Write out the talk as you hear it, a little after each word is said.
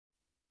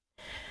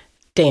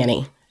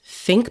Dani,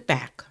 think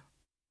back,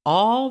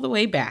 all the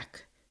way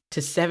back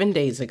to 7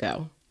 days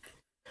ago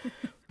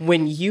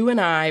when you and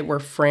I were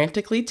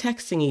frantically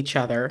texting each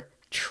other,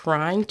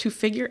 trying to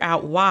figure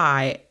out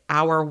why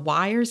our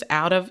wires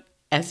out of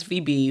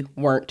SVB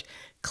weren't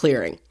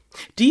clearing.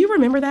 Do you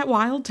remember that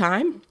wild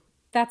time?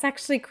 That's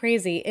actually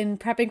crazy. In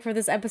prepping for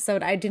this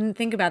episode, I didn't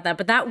think about that,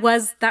 but that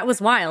was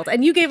wild.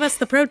 And you gave us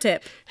the pro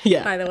tip,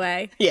 by the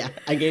way. Yeah,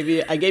 I gave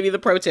you the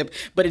pro tip,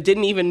 but it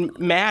didn't even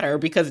matter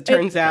because it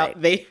turns out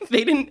they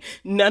didn't,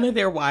 none of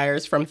their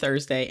wires from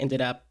Thursday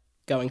ended up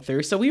going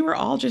through. So we were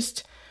all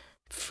just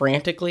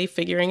frantically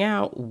figuring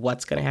out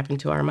what's going to happen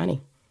to our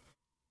money.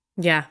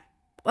 Yeah.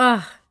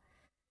 Ugh.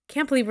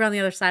 Can't believe we're on the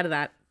other side of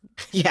that.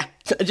 Yeah,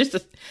 just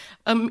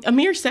a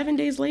mere 7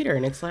 days later,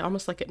 and it's like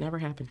almost like it never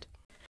happened.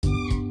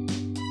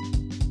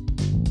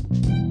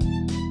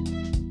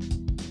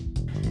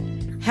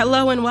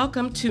 Hello and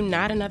welcome to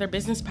Not Another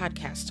Business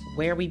Podcast,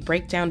 where we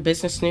break down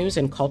business news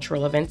and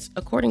cultural events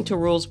according to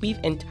rules we've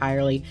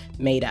entirely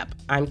made up.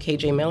 I'm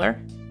KJ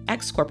Miller,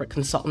 ex-corporate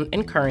consultant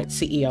and current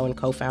CEO and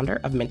co-founder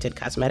of Minted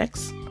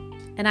Cosmetics.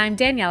 And I'm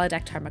Daniela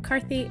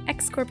Dektar-McCarthy,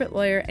 ex-corporate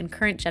lawyer and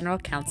current general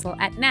counsel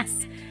at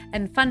Ness.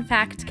 And fun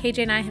fact,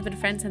 KJ and I have been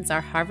friends since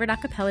our Harvard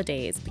acapella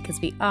days because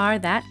we are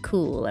that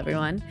cool,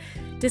 everyone.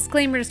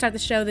 Disclaimer to start the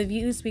show, the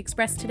views we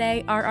express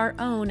today are our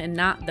own and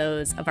not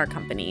those of our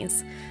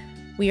companies.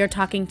 We are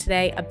talking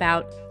today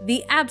about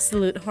the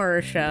absolute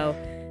horror show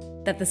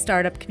that the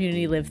startup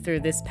community lived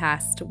through this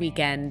past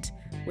weekend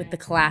with the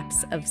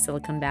collapse of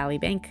Silicon Valley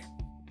Bank.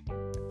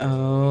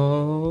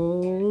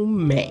 Oh,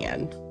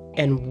 man.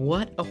 And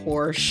what a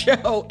horror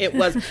show it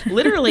was.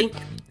 Literally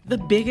the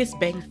biggest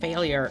bank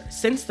failure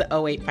since the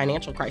 2008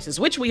 financial crisis,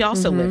 which we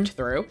also lived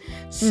through.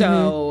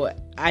 So,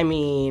 I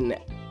mean,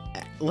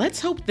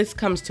 let's hope this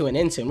comes to an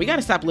end soon. We got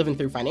to stop living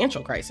through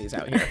financial crises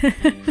out here.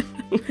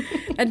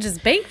 And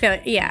just bank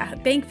failure. Yeah,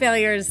 bank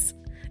failures.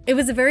 It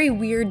was a very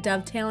weird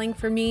dovetailing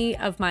for me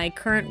of my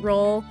current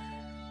role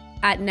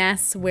at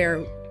Ness,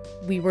 where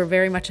we were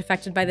very much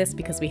affected by this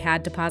because we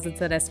had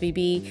deposits at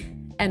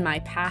SVB, and my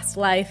past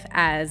life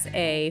as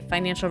a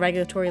financial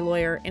regulatory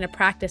lawyer in a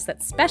practice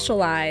that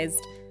specialized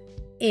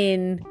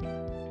in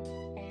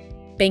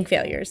bank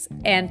failures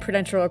and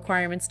prudential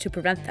requirements to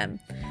prevent them.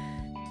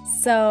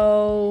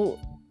 So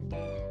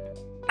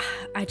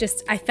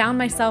I found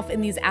myself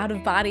in these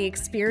out-of-body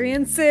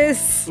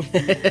experiences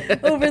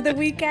over the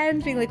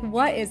weekend, being like,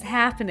 what is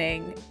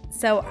happening?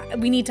 So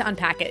we need to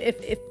unpack it.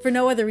 If for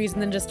no other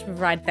reason than just to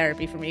provide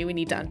therapy for me, we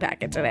need to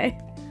unpack it today.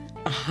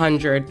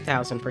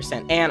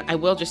 100,000%. And I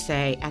will just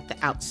say at the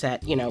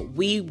outset,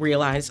 we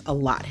realize a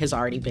lot has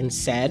already been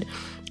said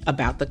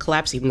about the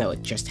collapse, even though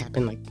it just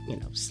happened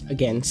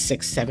again,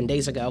 6-7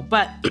 days ago.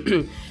 But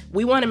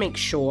we want to make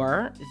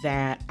sure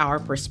that our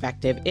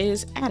perspective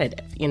is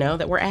additive,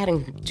 that we're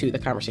adding to the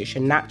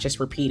conversation, not just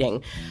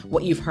repeating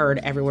what you've heard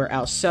everywhere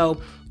else.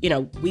 So,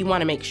 we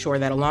want to make sure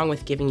that along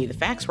with giving you the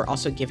facts, we're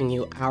also giving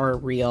you our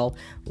real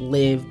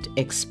lived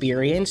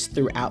experience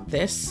throughout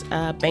this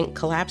bank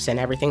collapse and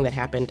everything that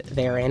happened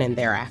therein and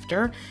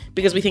thereafter,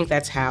 because we think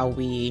that's how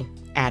we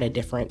add a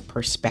different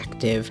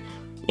perspective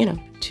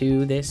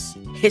to this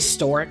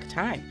historic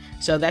time.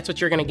 So that's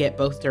what you're going to get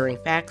both during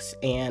facts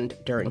and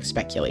during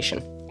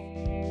speculation.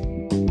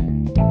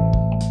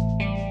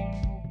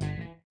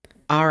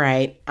 All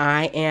right,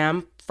 I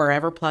am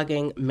forever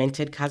plugging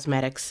Minted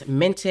Cosmetics.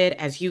 Minted,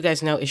 as you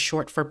guys know, is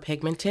short for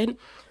pigmented,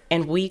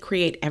 and we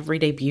create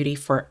everyday beauty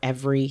for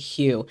every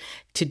hue.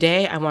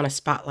 Today, I want to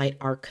spotlight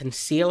our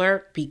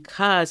concealer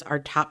because our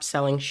top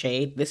selling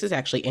shade, this is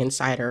actually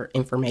insider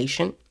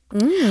information.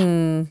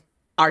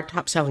 Our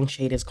top selling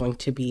shade is going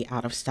to be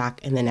out of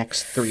stock in the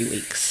next 3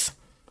 weeks.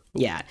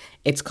 Yeah,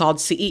 it's called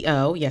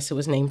CEO. Yes, it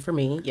was named for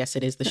me. Yes,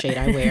 it is the shade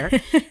I wear.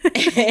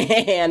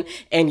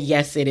 and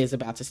yes, it is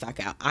about to stock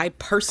out. I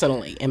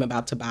personally am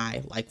about to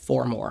buy like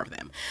 4 more of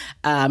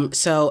them.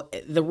 So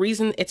the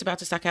reason it's about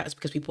to stock out is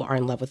because people are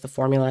in love with the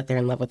formula. They're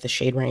in love with the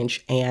shade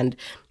range, and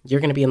you're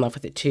going to be in love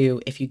with it too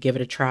if you give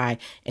it a try.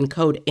 And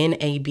code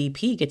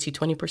NABP gets you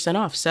 20%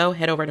 off. So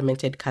head over to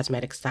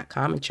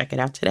mintedcosmetics.com and check it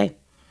out today.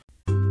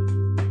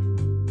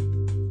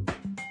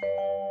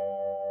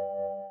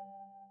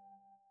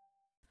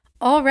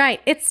 All right,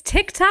 it's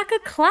TikTok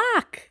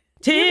o'clock.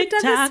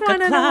 TikTok o'clock.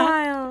 In a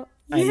while.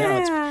 I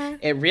know,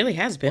 it really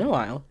has been a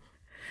while.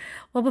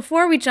 Well,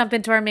 before we jump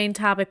into our main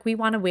topic, we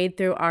want to wade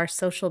through our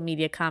social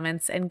media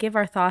comments and give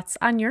our thoughts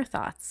on your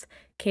thoughts.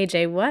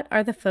 KJ, what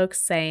are the folks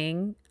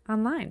saying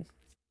online?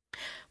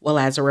 Well,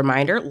 as a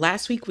reminder,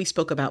 last week we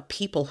spoke about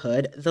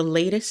Peoplehood, the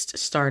latest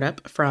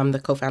startup from the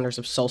co-founders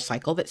of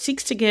SoulCycle that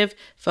seeks to give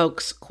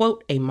folks,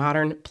 quote, a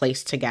modern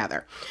place to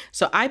gather.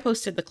 So I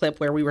posted the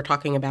clip where we were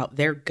talking about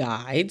their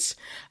guides,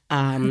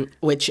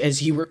 which,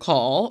 as you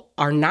recall,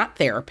 are not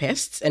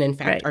therapists and in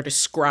fact are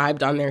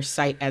described on their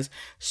site as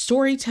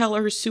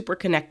storytellers, super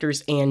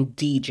connectors, and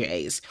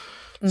DJs.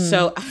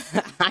 So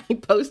I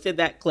posted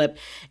that clip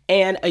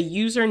and a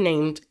user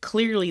named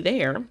Clearly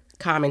There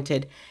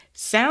commented,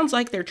 "Sounds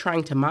like they're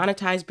trying to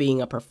monetize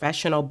being a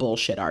professional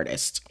bullshit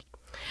artist."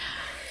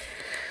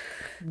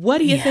 What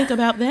do you think Yeah.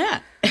 about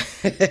that?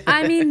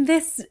 I mean,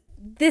 this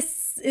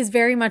is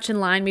very much in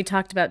line. We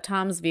talked about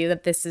Tom's view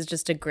that this is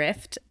just a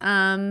grift.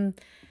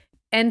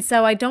 And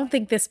so I don't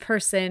think this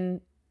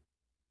person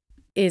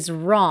is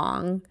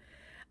wrong.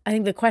 I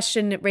think the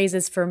question it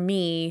raises for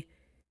me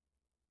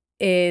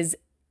is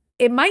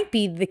it might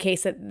be the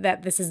case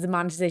that this is the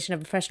monetization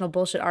of a professional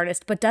bullshit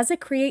artist, but does it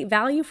create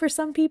value for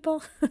some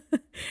people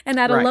and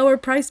at a Right. lower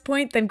price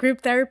point than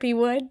group therapy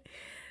would?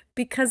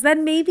 Because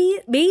then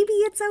maybe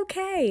it's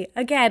okay.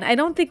 Again, I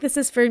don't think this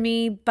is for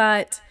me,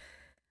 but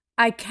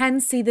I can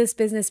see this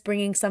business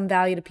bringing some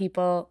value to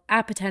people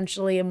at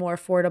potentially a more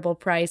affordable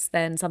price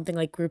than something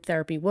like group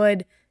therapy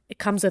would. It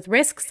comes with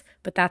risks,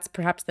 but that's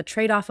perhaps the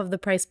trade-off of the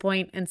price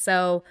point. And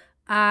so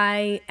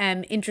I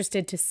am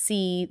interested to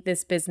see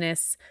this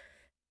business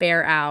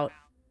bear out,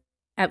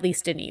 at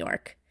least in New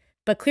York.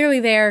 But clearly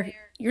there,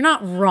 you're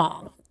not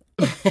wrong.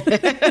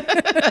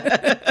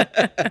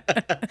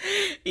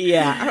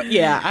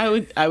 Yeah,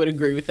 I would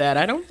agree with that.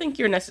 I don't think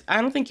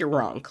you're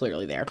wrong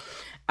clearly there.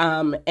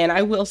 And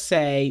I will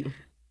say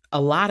a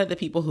lot of the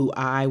people who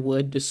I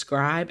would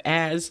describe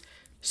as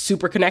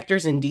super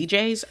connectors and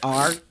DJs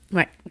are,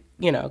 Right.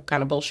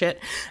 kind of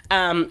bullshit.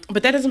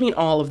 But that doesn't mean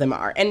all of them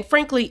are. And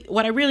frankly,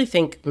 what I really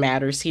think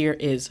matters here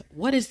is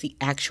what is the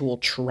actual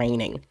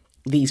training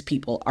these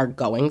people are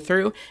going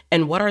through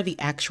and what are the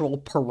actual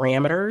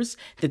parameters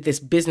that this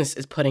business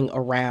is putting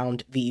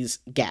around these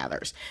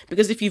gathers.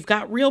 Because if you've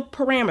got real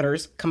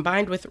parameters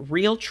combined with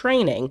real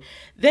training,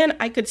 then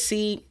I could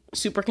see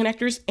super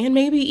connectors and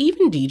maybe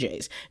even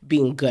DJs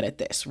being good at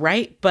this,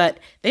 right? But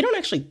they don't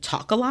actually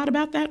talk a lot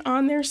about that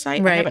on their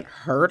site. I Right. haven't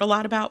heard a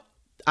lot about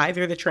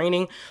either the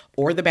training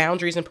or the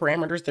boundaries and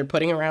parameters they're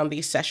putting around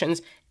these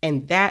sessions.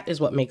 And that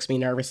is what makes me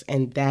nervous.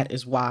 And that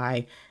is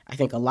why I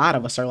think a lot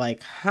of us are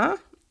like, huh?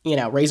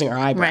 Raising our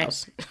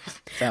eyebrows.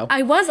 So,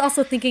 I was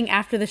also thinking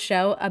after the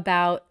show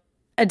about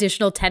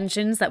additional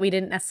tensions that we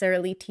didn't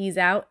necessarily tease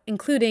out,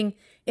 including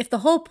if the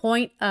whole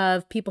point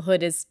of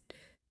peoplehood is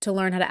to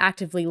learn how to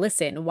actively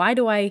listen, why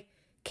do I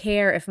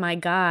care if my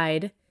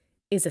guide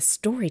is a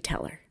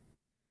storyteller?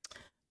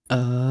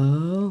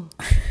 oh,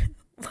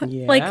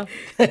 yeah. Like,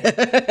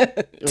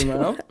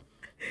 Well,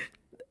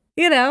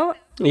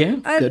 yeah,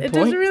 good it point.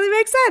 doesn't really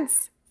make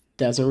sense.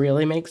 Doesn't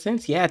really make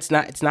sense. Yeah, it's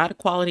not a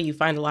quality you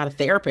find a lot of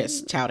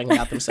therapists touting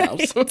about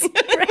themselves.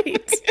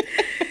 Right.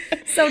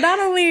 So not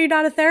only are you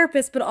not a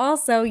therapist, but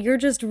also you're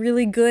just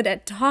really good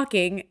at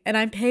talking, and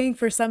I'm paying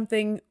for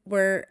something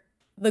where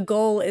the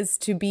goal is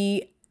to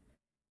be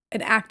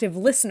an active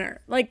listener.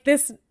 Like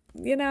this,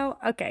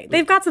 okay.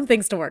 They've got some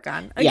things to work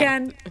on. Yeah.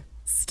 Again,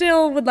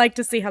 still would like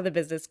to see how the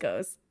business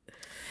goes.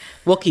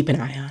 We'll keep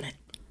an eye on it.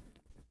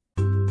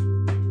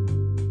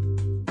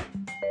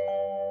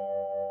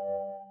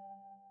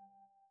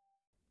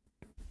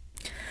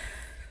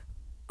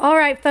 All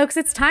right, folks,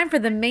 it's time for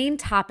the main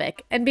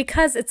topic. And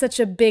because it's such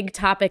a big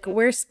topic,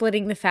 we're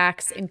splitting the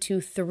facts into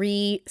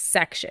 3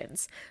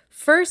 sections.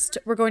 First,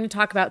 we're going to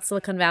talk about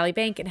Silicon Valley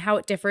Bank and how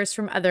it differs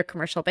from other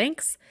commercial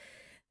banks.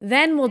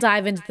 Then we'll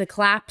dive into the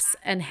collapse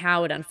and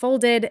how it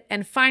unfolded.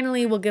 And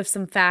finally, we'll give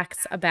some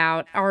facts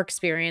about our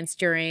experience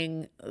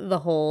during the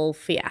whole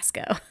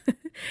fiasco.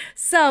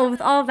 So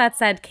with all of that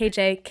said,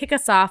 KJ, kick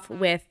us off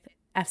with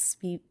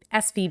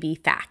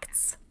SVB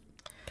facts.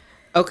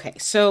 Okay,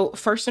 so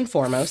first and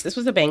foremost, this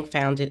was a bank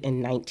founded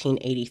in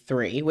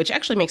 1983, which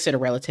actually makes it a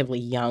relatively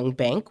young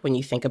bank when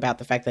you think about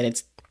the fact that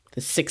it's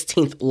the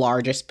 16th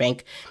largest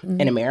bank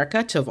in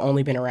America to have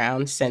only been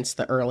around since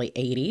the early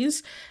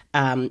 80s.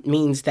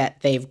 Means that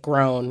they've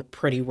grown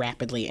pretty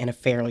rapidly in a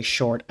fairly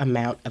short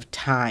amount of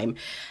time.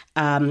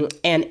 And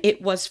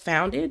it was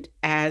founded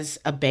as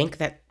a bank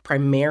that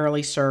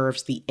primarily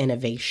serves the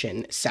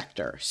innovation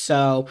sector.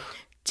 So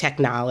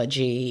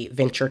technology,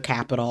 venture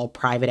capital,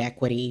 private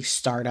equity,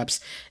 startups,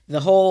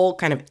 the whole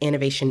kind of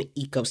innovation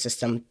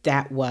ecosystem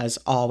that was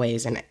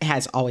always and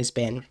has always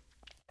been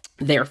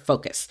their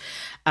focus.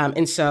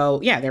 And so,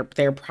 yeah,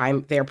 their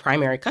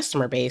primary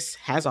customer base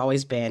has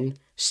always been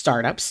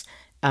startups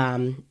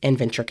and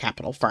venture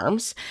capital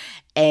firms.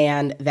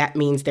 And that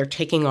means they're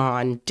taking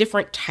on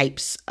different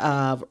types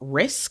of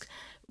risk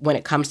when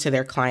it comes to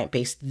their client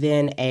base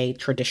than a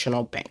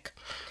traditional bank.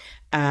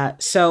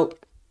 So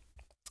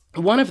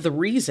one of the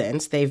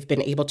reasons they've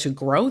been able to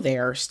grow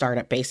their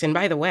startup base, and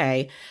by the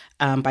way,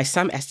 by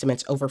some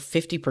estimates, over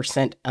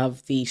 50%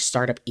 of the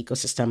startup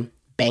ecosystem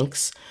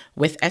banks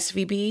with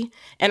SVB.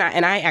 And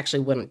I actually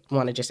wouldn't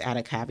want to just add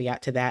a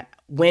caveat to that.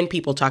 When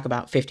people talk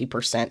about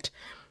 50%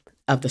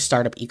 of the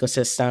startup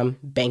ecosystem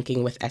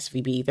banking with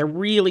SVB, they're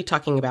really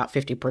talking about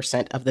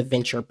 50% of the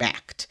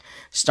venture-backed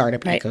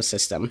startup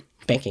ecosystem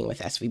banking with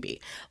SVB.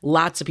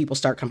 Lots of people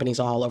start companies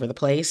all over the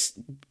place,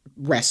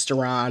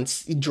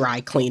 restaurants,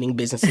 dry cleaning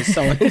businesses,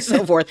 so on and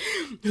so forth,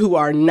 who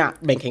are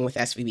not banking with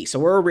SVB. So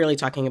we're really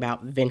talking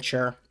about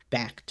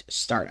venture-backed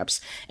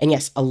startups. And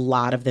yes, a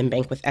lot of them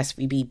bank with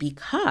SVB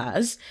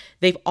because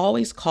they've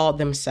always called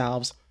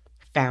themselves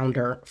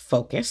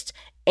founder-focused,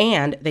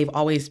 and they've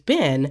always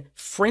been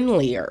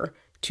friendlier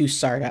to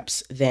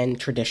startups than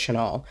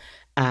traditional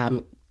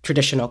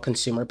traditional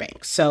consumer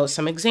banks. So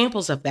some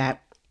examples of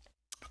that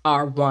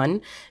are,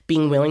 one,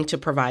 being willing to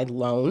provide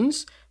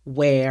loans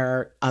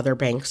where other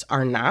banks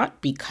are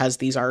not, because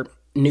these are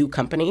new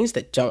companies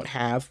that don't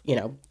have,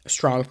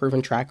 strong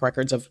proven track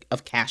records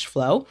of cash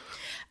flow.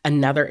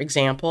 Another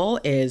example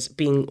is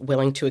being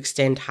willing to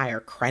extend higher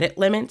credit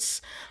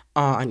limits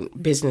on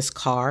business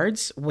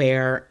cards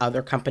where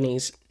other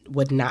companies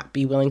would not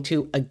be willing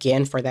to,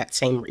 again, for that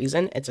same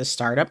reason. It's a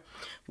startup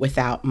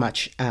without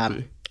much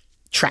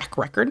track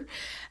record.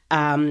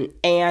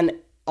 And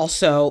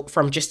also,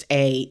 from just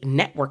a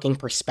networking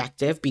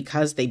perspective,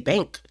 because they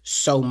bank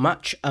so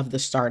much of the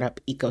startup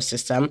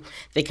ecosystem,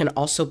 they can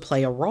also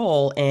play a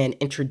role in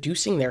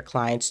introducing their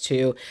clients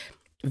to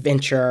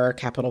venture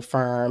capital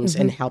firms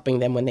and helping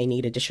them when they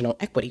need additional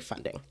equity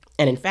funding.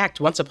 And in fact,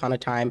 once upon a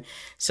time,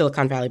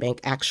 Silicon Valley Bank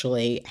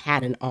actually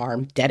had an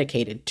arm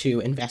dedicated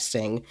to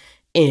investing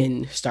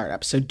in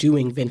startups, so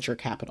doing venture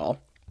capital.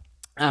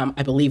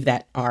 I believe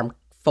that arm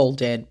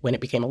folded when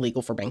it became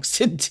illegal for banks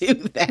to do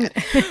that.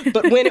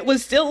 But when it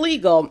was still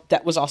legal,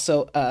 that was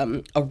also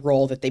a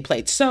role that they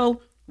played.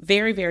 So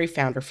very, very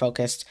founder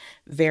focused,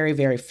 very,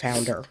 very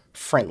founder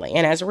friendly.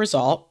 And as a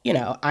result,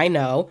 I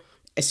know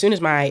as soon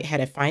as my head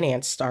of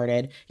finance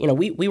started,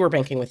 we were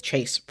banking with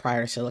Chase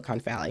prior to Silicon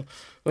Valley.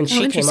 When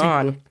she came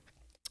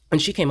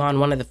on,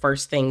 one of the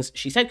first things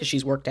she said, because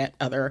she's worked at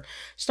other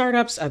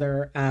startups,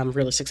 other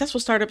really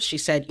successful startups, she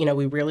said,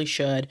 we really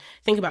should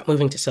think about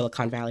moving to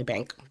Silicon Valley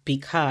Bank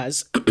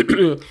because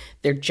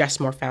they're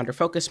just more founder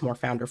focused, more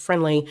founder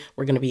friendly.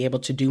 We're going to be able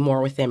to do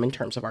more with them in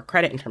terms of our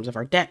credit, in terms of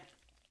our debt.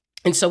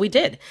 And so we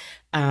did.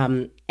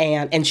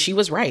 And she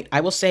was right.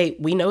 I will say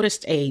we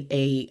noticed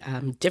a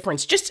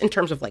difference just in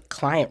terms of like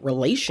client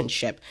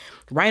relationship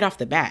right off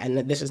the bat. And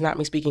this is not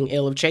me speaking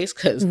ill of Chase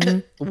because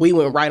we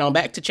went right on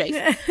back to Chase.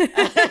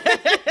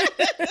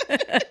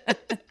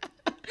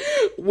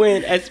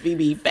 When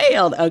SVB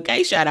failed,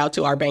 okay, shout out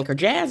to our banker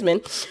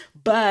Jasmine.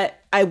 But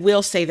I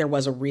will say there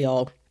was a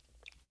real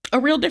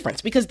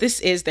difference because this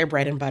is their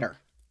bread and butter,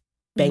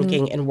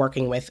 banking and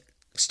working with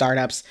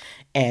startups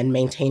and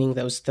maintaining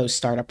those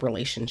startup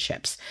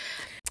relationships.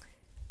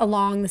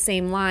 Along the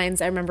same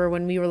lines, I remember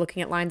when we were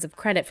looking at lines of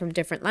credit from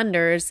different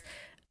lenders,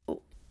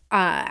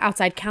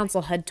 outside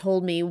counsel had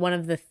told me one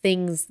of the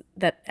things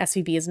that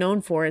SVB is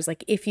known for is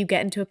like, if you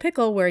get into a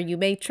pickle where you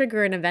may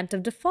trigger an event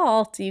of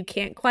default, you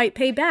can't quite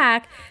pay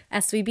back,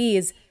 SVB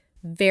is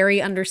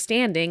very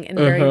understanding and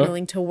very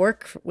willing to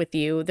work with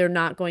you. They're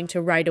not going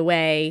to right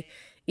away,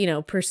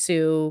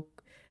 pursue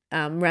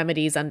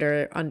remedies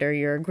under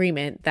your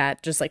agreement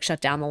that just like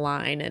shut down the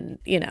line and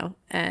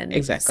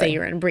say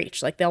you're in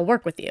breach. Like they'll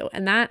work with you,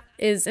 and that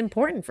is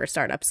important for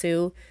startups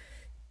who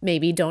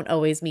maybe don't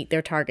always meet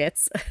their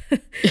targets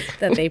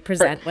that they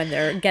present when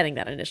they're getting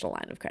that initial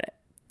line of credit.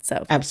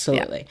 So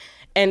absolutely. Yeah.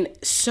 And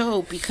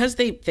so because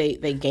they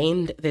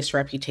gained this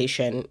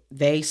reputation,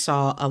 they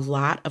saw a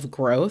lot of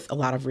growth, a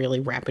lot of really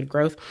rapid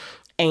growth.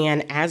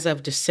 And as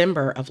of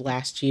December of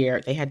last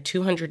year, they had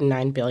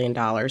 $209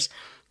 billion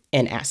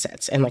in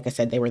assets. And like I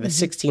said, they were the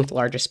 16th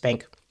largest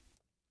bank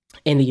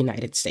in the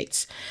United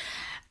States.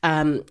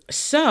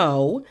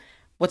 So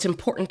what's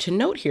important to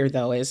note here,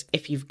 though, is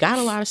if you've got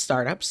a lot of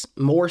startups,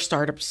 more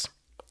startups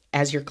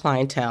as your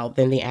clientele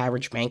than the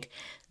average bank,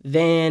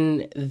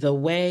 then the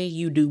way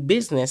you do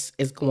business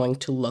is going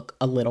to look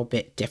a little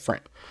bit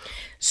different.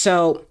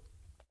 So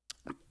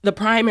the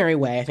primary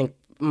way, I think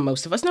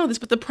most of us know this,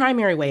 but the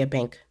primary way a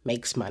bank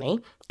makes money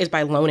is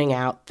by loaning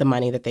out the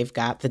money that they've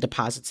got, the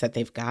deposits that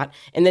they've got,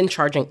 and then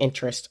charging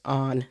interest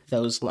on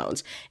those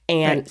loans.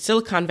 And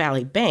Silicon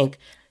Valley Bank,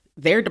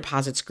 their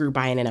deposits grew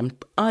by an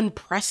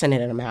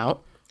unprecedented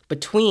amount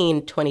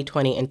between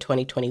 2020 and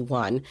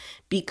 2021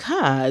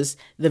 because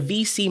the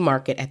VC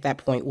market at that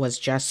point was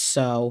just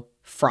so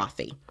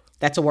frothy.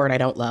 That's a word I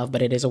don't love,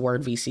 but it is a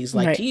word VCs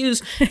like to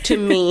use to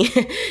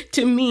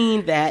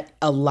mean that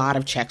a lot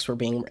of checks were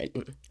being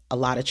written. A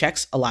lot of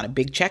checks, a lot of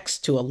big checks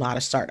to a lot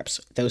of startups.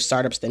 Those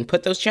startups then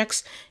put those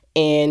checks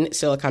in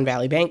Silicon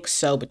Valley Bank.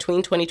 So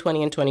between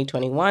 2020 and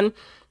 2021,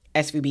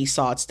 SVB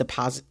saw its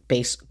deposit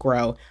base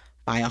grow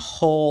by a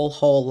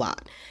whole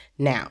lot.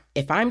 Now,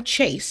 if I'm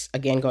Chase,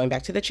 again, going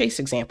back to the Chase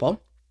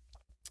example,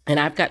 and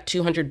I've got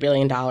 $200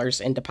 billion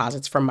in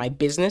deposits from my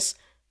business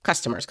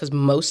customers, because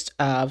most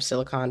of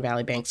Silicon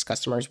Valley Bank's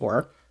customers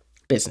were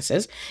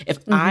businesses. If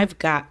I've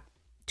got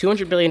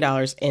 $200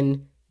 billion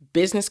in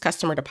business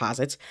customer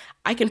deposits,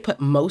 I can put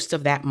most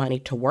of that money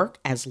to work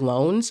as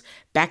loans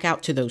back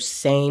out to those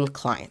same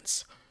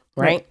clients,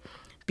 right?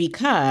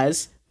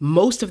 Because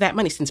most of that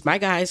money, since my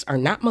guys are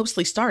not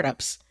mostly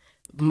startups,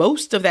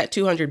 most of that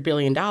 $200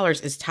 billion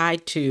is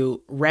tied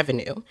to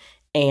revenue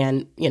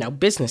and,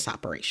 business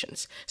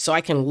operations. So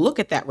I can look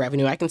at that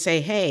revenue. I can say,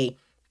 hey,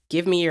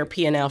 give me your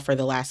P&L for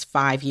the last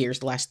 5 years,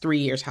 the last 3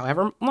 years,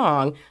 however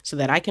long, so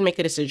that I can make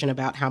a decision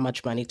about how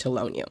much money to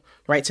loan you,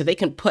 right? So they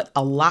can put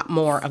a lot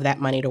more of that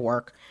money to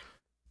work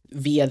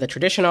via the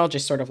traditional,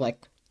 just sort of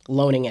like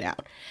loaning it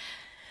out.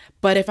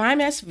 But if I'm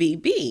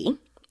SVB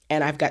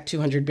and I've got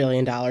 $200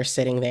 billion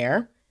sitting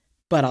there,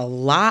 but a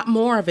lot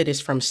more of it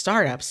is from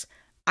startups,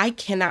 I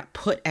cannot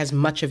put as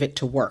much of it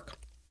to work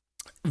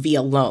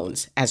via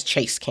loans as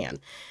Chase can.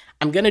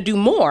 I'm going to do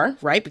more,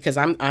 right? Because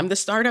I'm the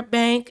startup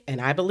bank and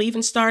I believe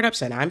in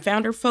startups and I'm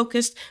founder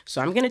focused.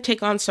 So I'm going to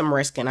take on some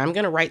risk and I'm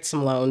going to write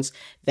some loans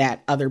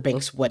that other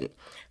banks wouldn't.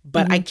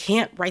 But I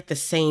can't write the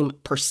same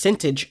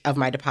percentage of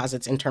my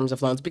deposits in terms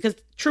of loans because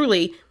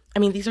truly, I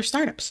mean, these are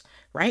startups,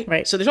 right?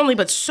 Right. So there's only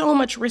but so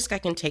much risk I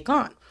can take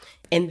on.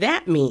 And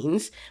that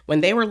means when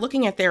they were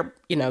looking at their,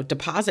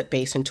 deposit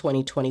base in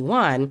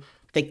 2021,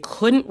 they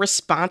couldn't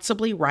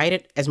responsibly write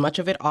it as much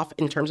of it off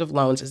in terms of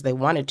loans as they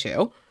wanted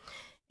to.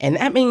 And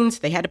that means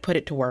they had to put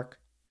it to work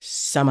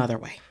some other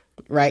way,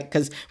 right?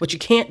 Because what you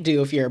can't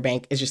do if you're a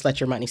bank is just let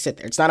your money sit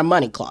there. It's not a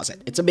money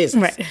closet. It's a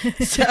business.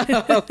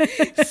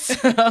 Right.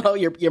 So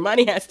your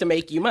money has to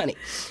make you money.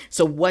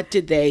 So what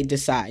did they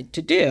decide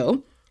to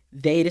do?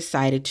 They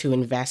decided to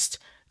invest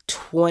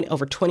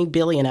over 20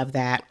 billion of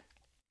that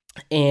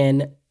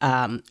in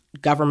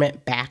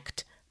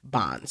government-backed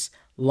bonds,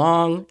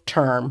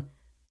 long-term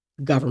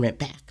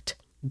government-backed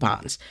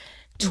bonds,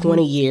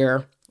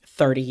 20-year,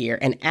 30-year,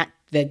 and at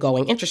the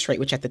going interest rate,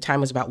 which at the time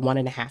was about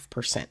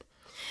 1.5%.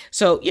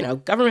 So,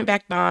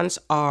 government-backed bonds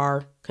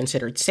are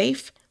considered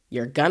safe.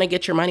 You're going to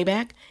get your money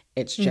back.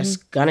 It's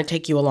just going to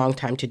take you a long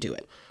time to do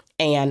it.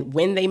 And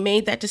when they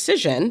made that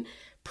decision,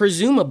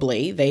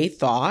 presumably they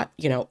thought,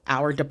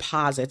 our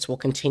deposits will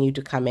continue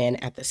to come in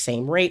at the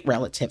same rate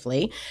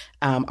relatively.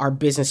 Our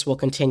business will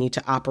continue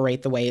to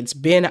operate the way it's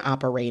been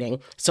operating.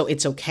 So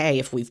it's okay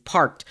if we've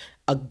parked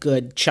a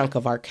good chunk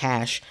of our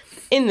cash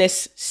in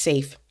this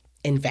safe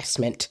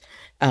investment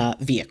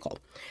vehicle.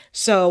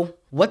 So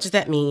what does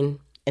that mean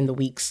in the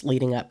weeks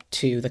leading up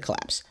to the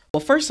collapse? Well,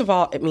 first of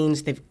all, it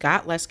means they've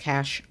got less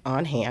cash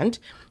on hand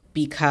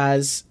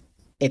because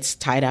it's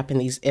tied up in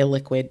these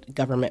illiquid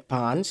government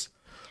bonds.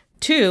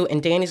 Two,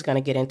 and Dani's going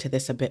to get into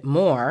this a bit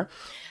more,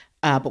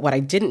 but what I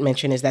didn't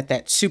mention is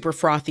that super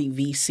frothy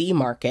VC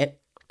market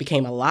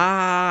became a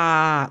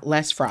lot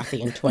less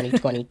frothy in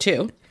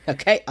 2022.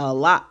 Okay, a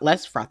lot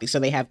less frothy. So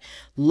they have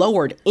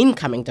lowered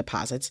incoming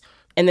deposits.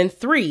 And then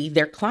three,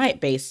 their client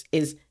base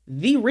is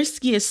the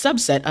riskiest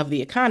subset of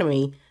the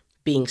economy,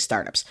 being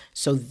startups.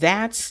 So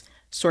that's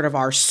sort of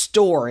our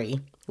story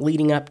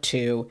leading up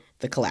to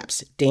the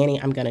collapse.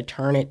 Dani, I'm going to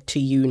turn it to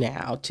you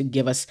now to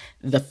give us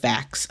the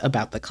facts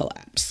about the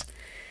collapse.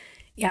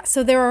 Yeah,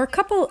 so there are a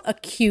couple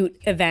acute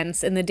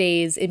events in the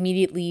days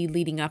immediately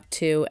leading up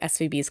to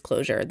SVB's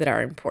closure that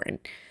are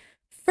important.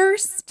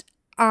 First,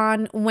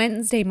 on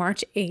Wednesday,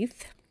 March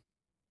 8th,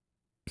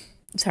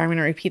 sorry, I'm going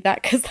to repeat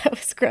that because that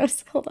was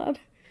gross. Hold on.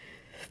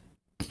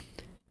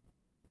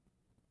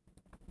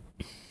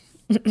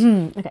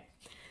 Okay.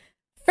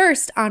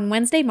 First, on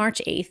Wednesday,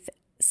 March 8th,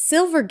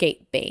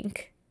 Silvergate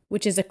Bank,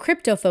 which is a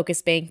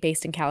crypto-focused bank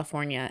based in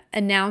California,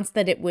 announced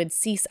that it would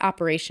cease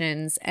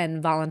operations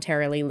and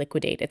voluntarily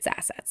liquidate its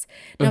assets.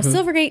 Now,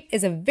 Silvergate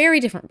is a very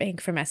different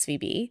bank from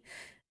SVB.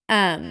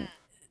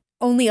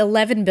 Only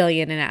 $11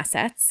 billion in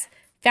assets,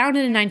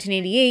 founded in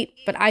 1988,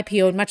 but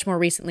IPO'd much more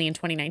recently in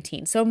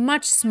 2019. So a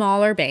much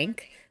smaller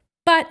bank,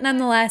 but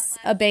nonetheless,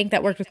 a bank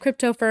that worked with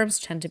crypto firms,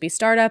 tend to be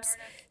startups.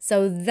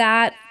 So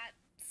that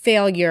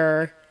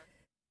failure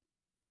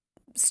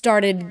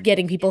started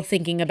getting people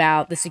thinking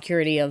about the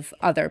security of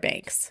other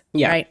banks,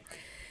 right?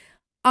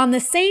 On the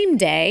same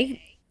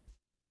day,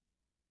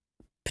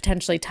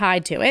 potentially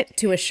tied to it,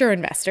 to assure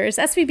investors,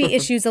 SVB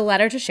issues a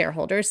letter to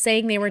shareholders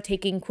saying they were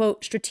taking,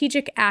 quote,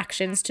 strategic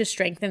actions to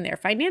strengthen their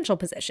financial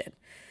position.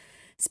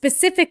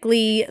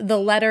 Specifically, the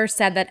letter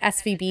said that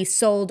SVB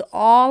sold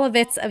all of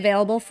its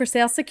available for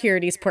sale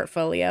securities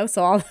portfolio,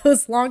 so all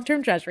those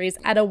long-term treasuries,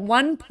 at a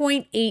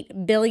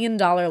 $1.8 billion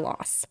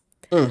loss.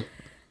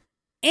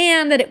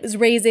 And that it was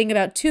raising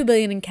about $2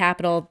 billion in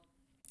capital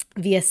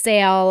via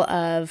sale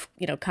of,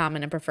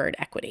 common and preferred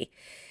equity.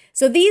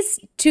 So these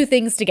two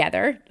things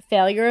together,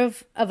 failure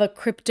of a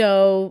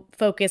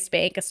crypto-focused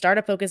bank, a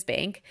startup-focused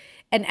bank,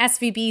 and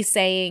SVB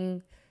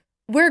saying,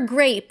 we're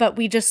great, but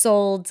we just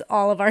sold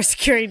all of our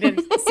securities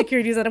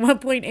at a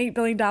 $1.8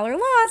 billion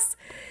loss,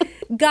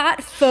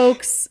 got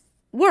folks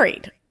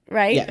worried,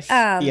 right?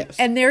 Yes.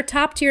 And their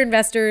top-tier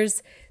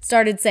investors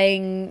started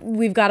saying,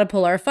 we've got to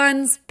pull our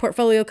funds.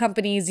 Portfolio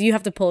companies, you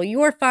have to pull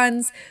your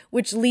funds,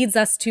 which leads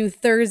us to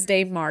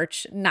Thursday,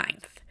 March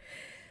 9th.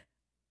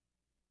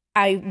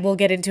 I will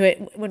get into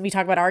it when we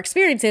talk about our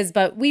experiences,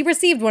 but we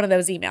received one of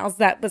those emails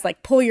that was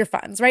like, pull your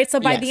funds, right? So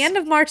by the end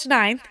of March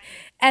 9th,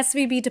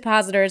 SVB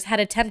depositors had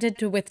attempted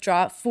to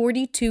withdraw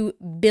 $42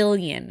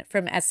 billion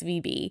from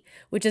SVB,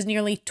 which is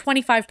nearly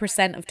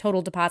 25% of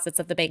total deposits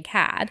that the bank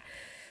had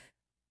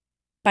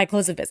by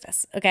close of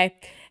business, okay?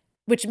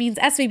 Which means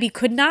SVB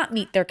could not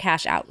meet their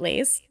cash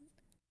outlays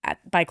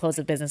by close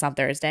of business on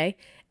Thursday.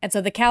 And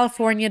so the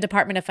California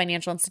Department of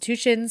Financial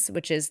Institutions,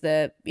 which is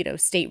the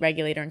state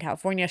regulator in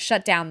California,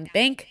 shut down the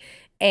bank,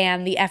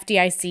 and the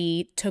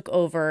FDIC took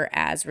over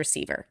as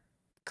receiver,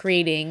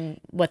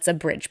 creating what's a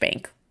bridge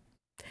bank.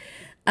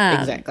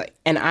 Exactly.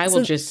 And I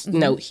will just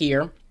note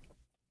here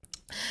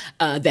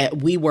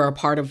that we were a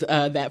part of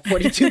that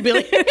 $42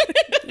 billion.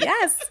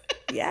 Yes.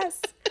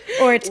 Yes.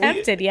 Or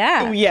attempted,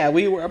 yeah. Yeah,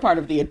 we were a part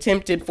of the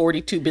attempted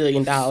 $42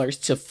 billion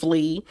to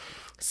flee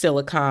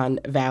Silicon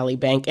Valley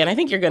Bank. And I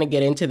think you're going to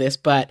get into this,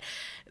 but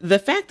the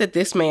fact that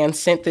this man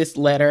sent this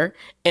letter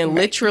and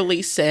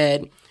literally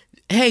said,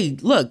 hey,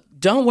 look,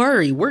 don't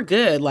worry, we're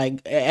good.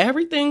 Like,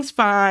 everything's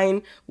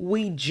fine.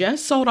 We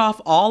just sold off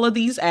all of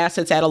these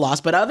assets at a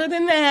loss. But other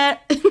than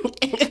that,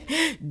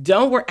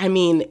 don't worry. I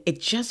mean,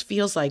 it just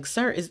feels like,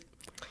 sir,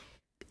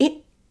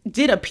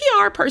 did a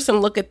PR person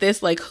look at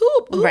this? Like,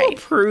 who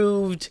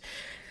approved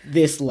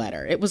this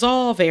letter? It was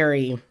all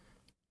very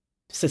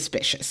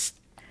suspicious.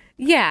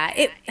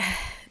 Yeah,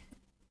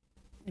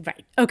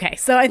 right. Okay.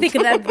 So I think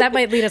that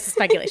might lead us to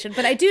speculation,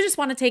 but I do just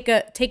want to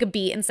take a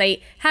beat and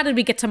say, how did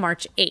we get to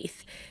March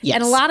 8th? Yes.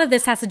 And a lot of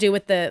this has to do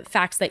with the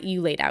facts that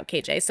you laid out,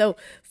 KJ. So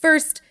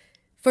first,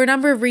 for a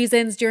number of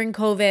reasons during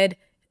COVID,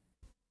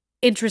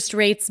 interest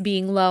rates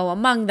being low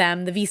among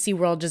them, the VC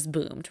world just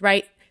boomed,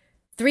 right?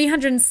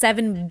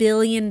 $307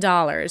 billion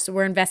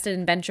were invested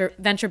in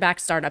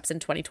venture-backed startups in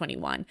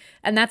 2021.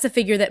 And that's a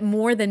figure that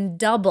more than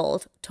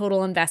doubled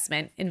total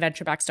investment in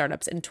venture-backed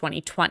startups in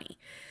 2020.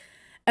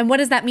 And what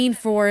does that mean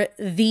for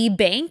the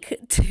bank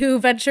to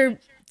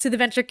the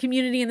venture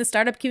community and the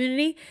startup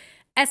community?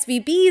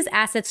 SVB's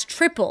assets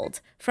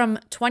tripled from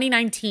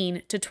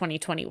 2019 to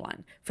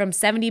 2021, from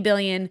 70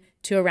 billion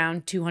to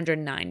around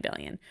 209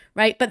 billion,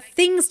 right? But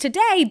things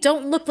today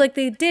don't look like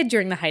they did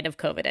during the height of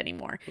COVID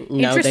anymore.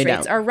 No, interest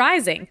rates are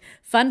rising.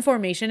 Fund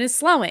formation is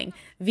slowing.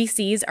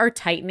 VCs are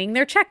tightening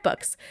their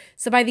checkbooks.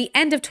 So by the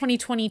end of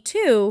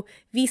 2022,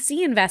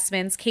 VC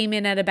investments came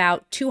in at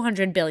about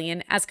 200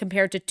 billion as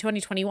compared to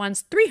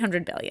 2021's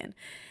 300 billion.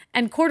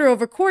 And quarter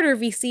over quarter,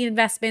 VC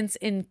investments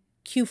in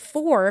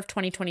Q4 of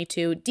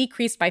 2022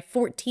 decreased by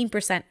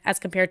 14% as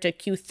compared to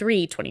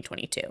Q3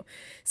 2022.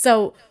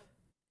 So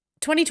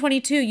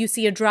 2022, you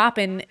see a drop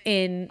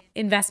in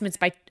investments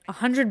by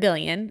 100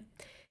 billion,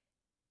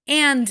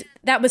 and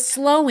that was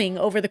slowing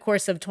over the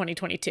course of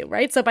 2022,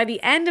 right? So by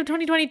the end of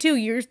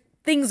 2022,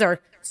 things are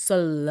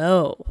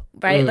slow,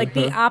 right? Mm-hmm. Like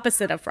the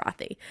opposite of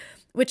frothy,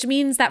 which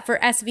means that for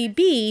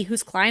SVB,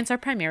 whose clients are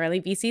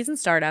primarily VCs and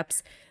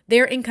startups,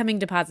 their incoming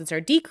deposits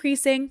are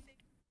decreasing.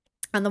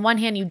 On the one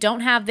hand, you don't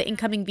have the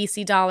incoming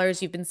VC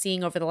dollars you've been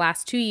seeing over the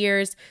last 2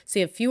 years, so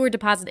you have fewer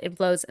deposit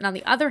inflows. And on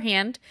the other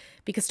hand,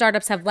 because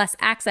startups have less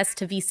access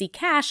to VC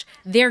cash,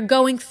 they're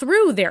going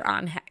through their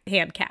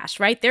on-hand cash,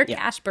 right? Their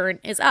cash burn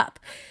is up.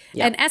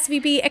 And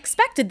SVB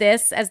expected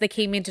this as they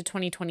came into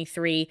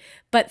 2023,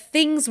 but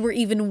things were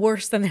even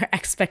worse than their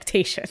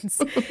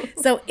expectations.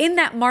 So in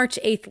that March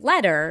 8th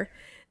letter,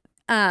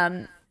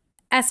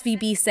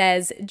 SVB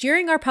says,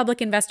 during our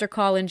public investor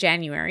call in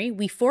January,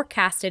 we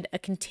forecasted a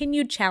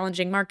continued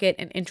challenging market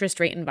and interest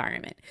rate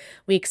environment.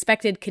 We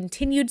expected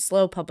continued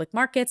slow public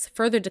markets,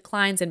 further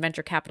declines in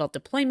venture capital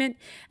deployment,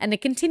 and a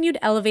continued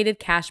elevated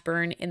cash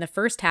burn in the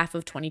first half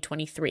of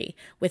 2023,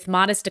 with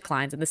modest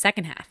declines in the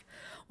second half.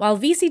 While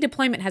VC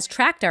deployment has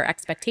tracked our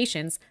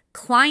expectations,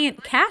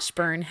 client cash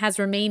burn has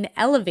remained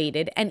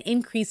elevated and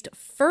increased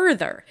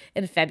further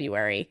in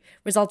February,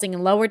 resulting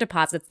in lower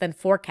deposits than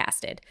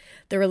forecasted.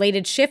 The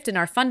related shift in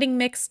our funding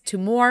mix to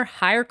more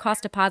higher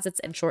cost deposits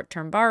and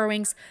short-term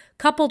borrowings,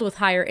 coupled with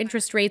higher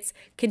interest rates,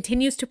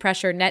 continues to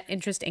pressure net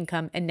interest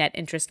income and net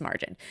interest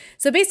margin.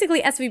 So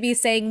basically, SVB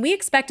is saying, we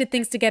expected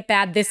things to get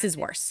bad. This is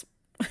worse.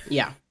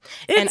 Yeah.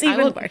 It's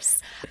even worse.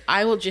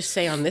 I will just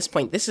say on this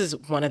point, this is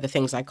one of the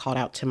things I called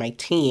out to my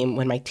team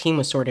when my team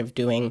was sort of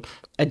doing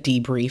a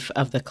debrief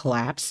of the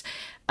collapse,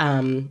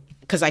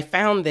 because I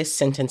found this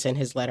sentence in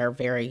his letter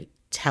very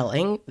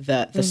telling,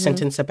 the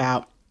sentence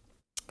about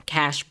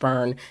cash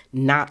burn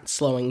not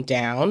slowing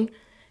down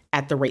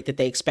at the rate that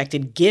they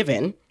expected,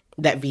 given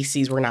that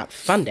VCs were not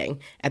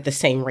funding at the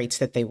same rates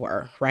that they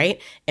were,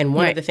 right? And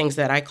one of the things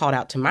that I called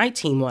out to my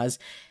team was,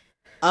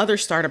 other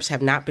startups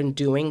have not been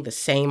doing the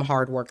same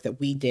hard work that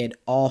we did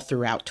all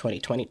throughout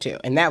 2022.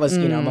 And that was,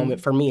 a moment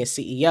for me as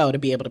CEO to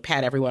be able to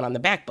pat everyone on the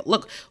back. But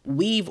look,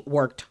 we've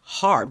worked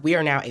hard. We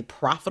are now a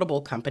profitable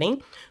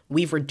company.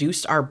 We've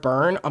reduced our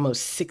burn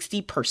almost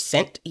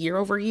 60% year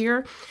over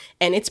year.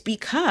 And it's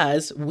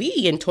because we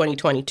in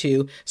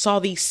 2022 saw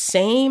these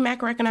same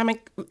macroeconomic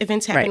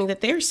events happening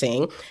that they're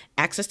seeing.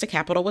 Access to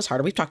capital was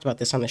harder. We've talked about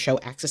this on the show.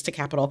 Access to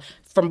capital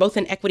from both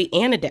an equity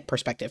and a debt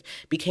perspective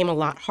became a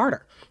lot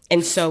harder.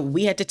 And so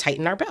we had to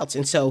tighten our belts.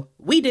 And so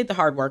we did the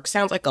hard work.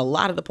 Sounds like a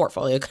lot of the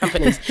portfolio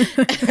companies,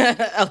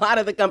 a lot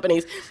of the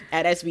companies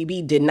at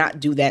SVB did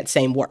not do that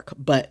same work,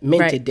 but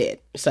Minted did.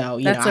 So,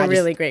 that's a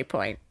really great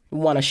point.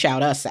 Want to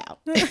shout us out.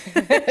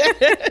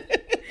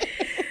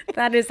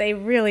 That is a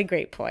really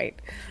great point.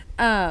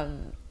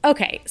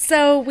 Okay,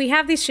 so we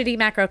have these shitty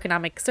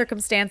macroeconomic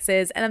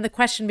circumstances, and then the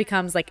question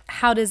becomes, like,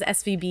 how does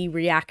SVB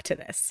react to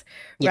this,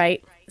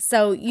 right?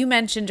 So you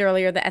mentioned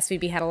earlier that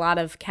SVB had a lot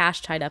of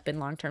cash tied up in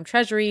long-term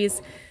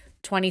treasuries,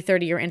 20,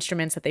 30-year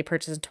instruments that they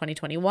purchased in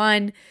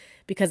 2021.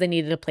 because they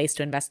needed a place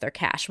to invest their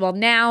cash. Well,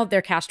 now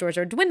their cash stores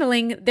are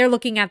dwindling. They're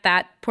looking at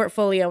that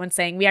portfolio and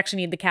saying, we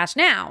actually need the cash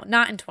now,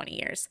 not in 20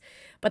 years.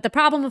 But the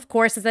problem, of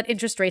course, is that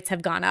interest rates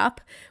have gone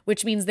up,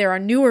 which means there are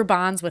newer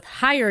bonds with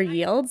higher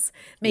yields,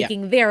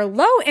 making their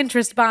low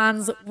interest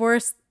bonds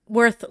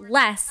worth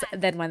less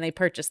than when they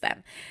purchased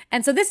them.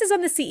 And so this is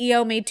when the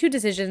CEO made two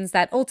decisions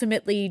that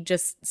ultimately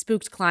just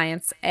spooked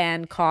clients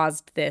and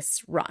caused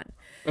this run.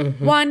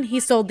 One, he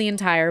sold the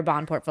entire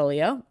bond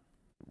portfolio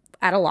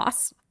at a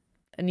loss,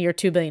 a near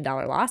 $2 billion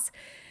loss.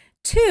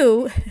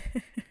 Two,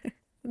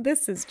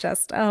 this is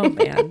just, oh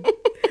man.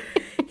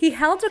 He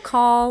held a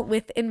call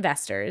with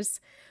investors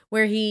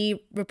where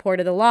he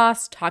reported the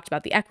loss, talked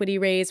about the equity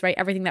raise, right?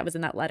 Everything that was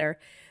in that letter.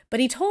 But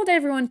he told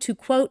everyone to,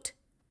 quote,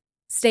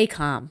 stay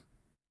calm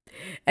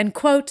and,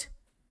 quote,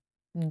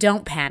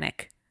 don't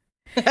panic.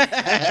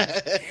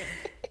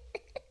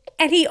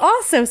 And he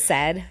also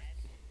said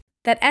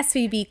that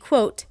SVB,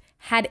 quote,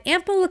 had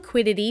ample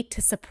liquidity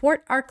to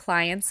support our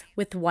clients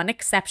with one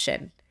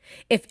exception.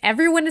 If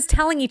everyone is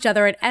telling each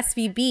other at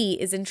SVB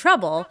is in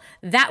trouble,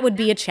 that would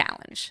be a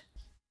challenge.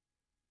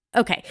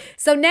 Okay,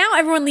 so now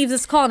everyone leaves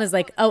this call and is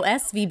like, oh,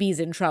 SVB's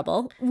in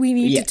trouble. We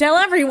need to tell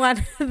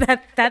everyone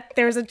that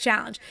there's a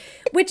challenge,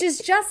 which is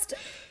just,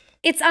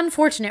 it's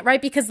unfortunate,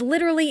 right? Because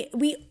literally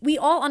we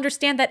all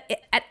understand that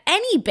at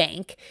any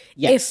bank,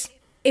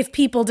 if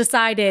people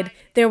decided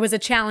there was a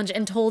challenge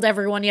and told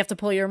everyone you have to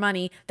pull your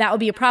money, that would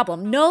be a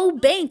problem. No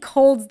bank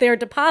holds their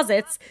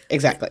deposits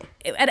exactly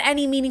at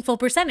any meaningful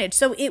percentage.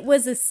 So it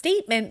was a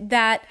statement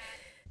that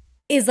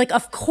is like,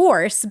 of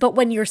course, but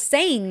when you're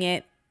saying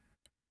it,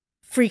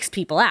 freaks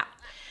people out.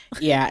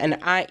 Yeah,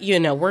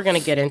 and we're going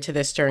to get into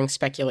this during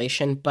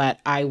speculation, but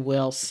I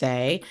will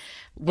say,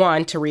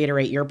 one, to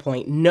reiterate your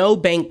point, no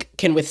bank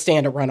can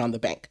withstand a run on the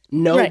bank.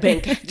 No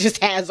bank just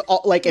has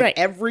all, like if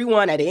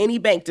everyone at any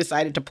bank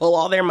decided to pull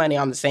all their money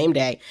on the same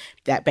day,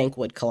 that bank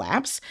would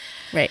collapse.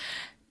 Right.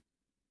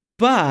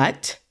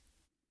 But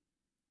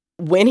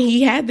when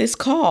he had this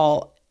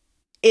call,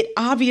 it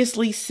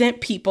obviously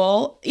sent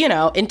people,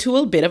 into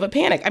a bit of a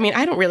panic. I mean,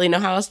 I don't really know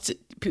how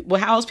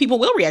else people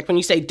will react when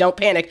you say don't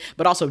panic,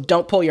 but also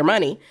don't pull your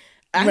money.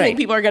 I think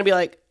people are going to be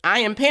like, I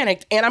am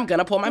panicked and I'm going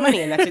to pull my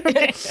money.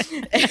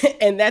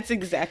 And that's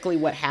exactly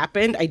what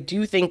happened. I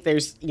do think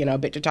there's, a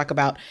bit to talk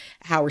about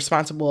how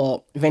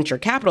responsible venture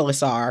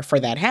capitalists are for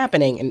that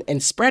happening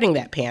and spreading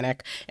that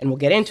panic. And we'll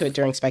get into it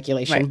during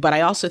speculation. But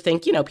I also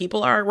think,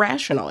 people are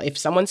irrational. If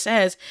someone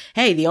says,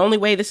 hey, the only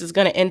way this is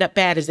going to end up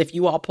bad is if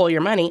you all pull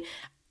your money,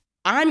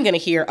 I'm going to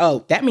hear,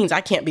 oh, that means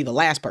I can't be the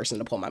last person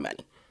to pull my money.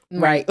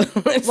 Right.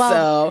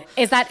 Well, so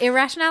is that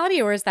irrationality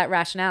or is that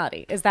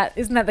rationality?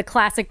 Isn't that the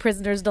classic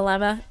prisoner's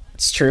dilemma?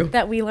 It's true.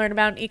 That we learn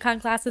about in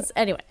econ classes.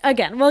 Anyway,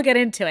 again, we'll get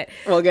into it.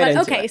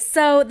 Okay,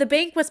 so the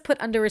bank was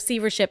put under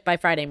receivership by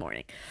Friday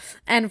morning.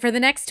 And for the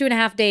next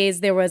 2.5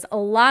 days, there was a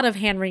lot of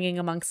hand-wringing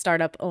among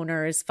startup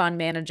owners, fund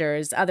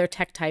managers, other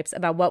tech types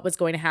about what was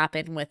going to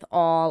happen with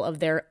all of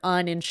their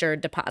uninsured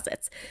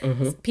deposits.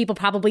 People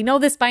probably know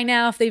this by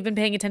now if they've been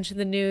paying attention to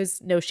the news.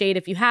 No shade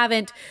if you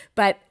haven't.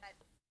 But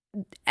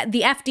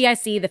the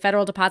FDIC, the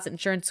Federal Deposit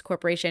Insurance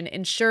Corporation,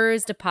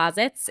 insures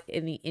deposits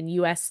in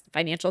U.S.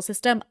 financial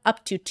system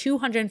up to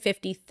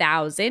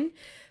 $250,000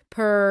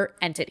 per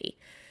entity,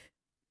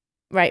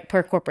 right?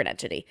 Per corporate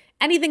entity.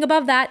 Anything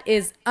above that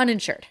is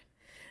uninsured.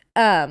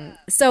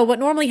 So what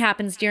normally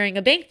happens during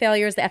a bank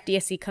failure is the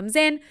FDIC comes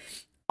in,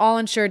 all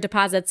insured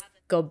deposits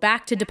go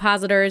back to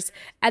depositors,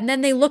 and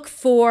then they look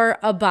for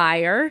a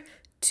buyer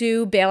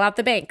to bail out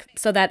the bank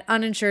so that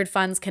uninsured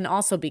funds can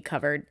also be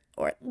covered,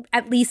 or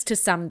at least to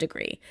some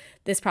degree.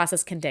 This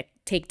process can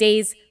take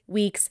days,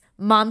 weeks,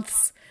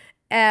 months,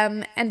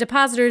 and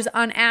depositors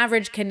on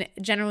average can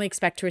generally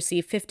expect to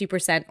receive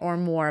 50% or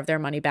more of their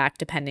money back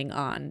depending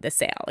on the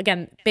sale.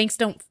 Again, banks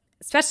don't,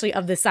 especially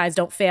of this size,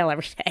 don't fail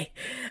every day.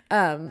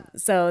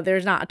 So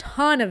there's not a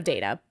ton of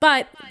data,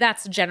 but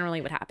that's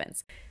generally what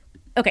happens.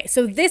 Okay,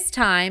 so this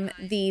time,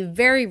 the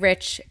very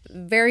rich,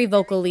 very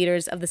vocal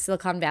leaders of the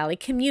Silicon Valley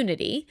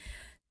community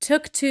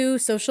took to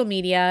social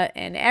media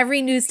and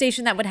every news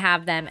station that would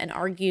have them and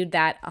argued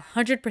that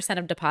 100%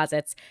 of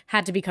deposits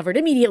had to be covered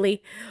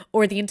immediately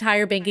or the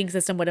entire banking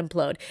system would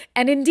implode.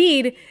 And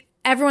indeed,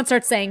 everyone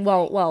starts saying,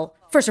 well,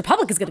 First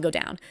Republic is going to go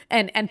down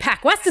and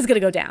PacWest is going to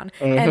go down.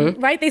 And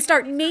right, they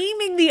start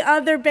naming the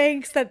other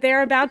banks that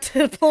they're about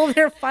to pull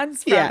their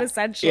funds from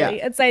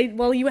essentially and say,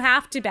 well, you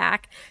have to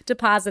back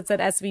deposits at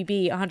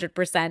SVB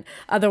 100%.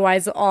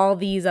 Otherwise, all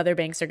these other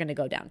banks are going to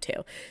go down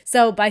too.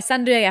 So by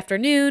Sunday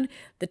afternoon,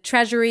 the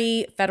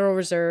Treasury, Federal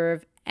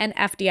Reserve, and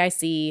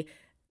FDIC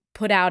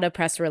put out a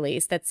press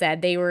release that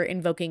said they were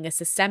invoking a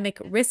systemic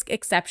risk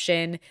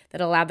exception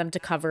that allowed them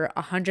to cover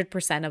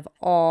 100% of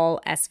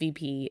all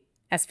SVB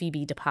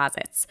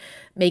deposits,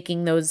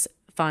 making those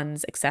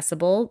funds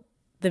accessible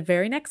the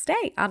very next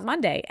day on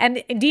Monday.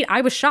 And indeed,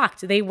 I was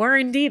shocked. They were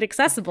indeed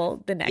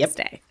accessible the next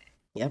day.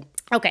 Yep.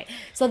 Okay,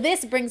 so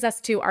this brings us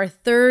to our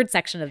third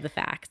section of the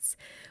facts,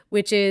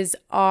 which is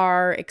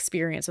our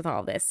experience with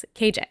all of this.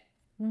 KJ,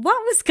 what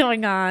was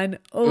going on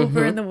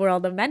over in the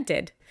world of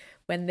Mented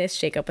when this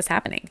shakeup was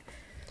happening.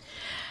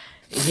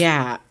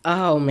 Yeah.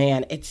 Oh,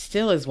 man. It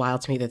still is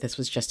wild to me that this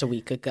was just a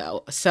week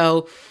ago.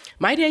 So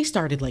my day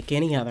started like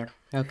any other.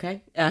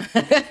 Okay.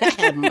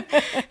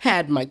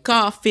 Had my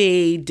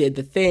coffee, did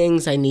the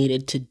things I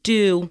needed to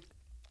do.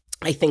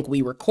 I think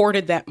we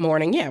recorded that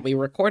morning. Yeah, we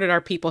recorded our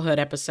Peoplehood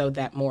episode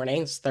that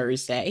morning. It's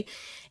Thursday.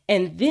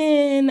 And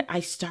then I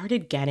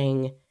started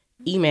getting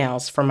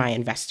emails from my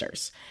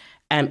investors.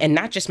 And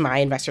not just my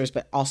investors,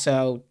 but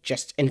also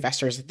just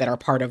investors that are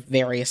part of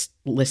various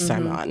lists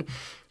I'm on.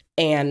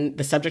 And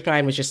the subject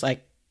line was just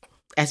like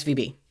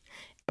SVB.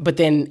 But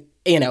then,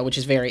 which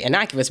is very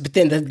innocuous. But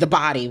then the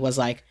body was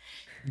like,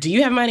 do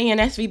you have money in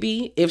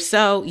SVB? If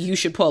so, you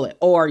should pull it,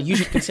 or you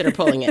should consider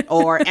pulling it,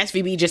 or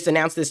SVB just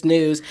announced this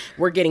news.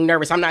 We're getting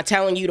nervous. I'm not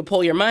telling you to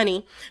pull your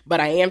money,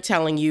 but I am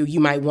telling you, you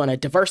might want to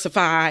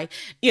diversify,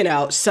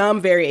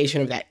 some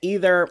variation of that.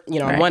 Either,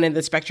 on one end of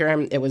the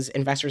spectrum, it was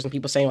investors and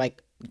people saying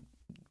like,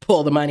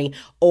 pull the money,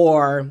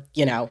 or,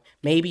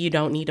 maybe you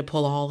don't need to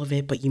pull all of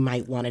it, but you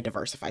might want to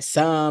diversify,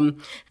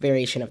 some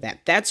variation of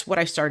that. That's what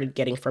I started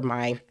getting from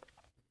my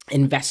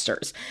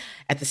investors.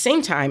 At the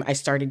same time, I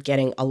started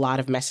getting a lot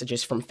of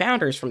messages from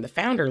founders from the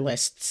founder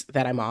lists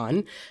that I'm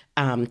on.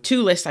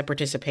 2 lists I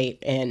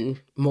participate in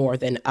more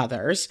than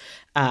others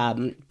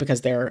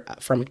because they're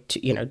from,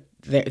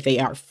 they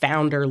are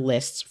founder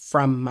lists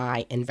from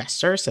my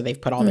investors. So they've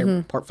put all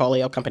their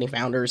portfolio company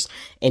founders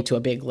into a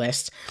big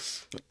list.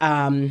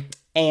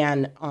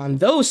 And on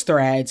those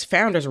threads,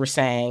 founders were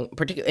saying,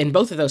 particularly in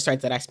both of those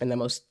threads that I spend the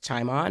most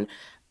time on,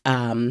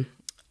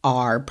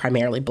 are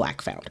primarily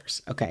Black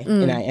founders. Okay.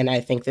 And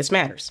I think this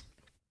matters.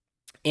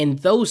 In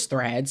those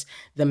threads,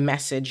 the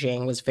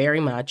messaging was very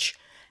much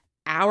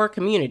our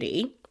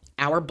community,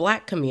 our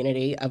Black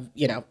community of,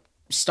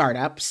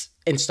 startups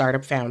and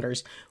startup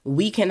founders.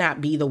 We cannot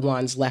be the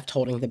ones left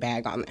holding the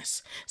bag on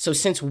this. So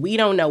since we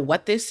don't know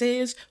what this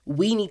is,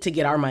 we need to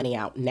get our money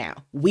out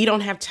now. We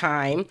don't have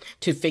time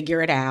to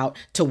figure it out,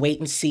 to wait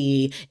and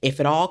see if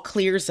it all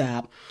clears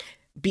up,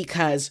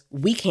 because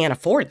we can't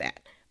afford that.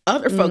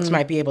 Other folks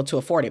might be able to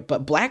afford it,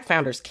 but Black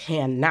founders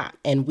cannot,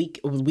 and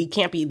we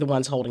can't be the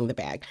ones holding the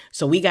bag.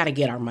 So we got to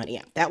get our money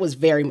out. It was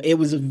very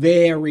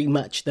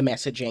much the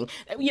messaging.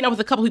 With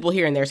a couple people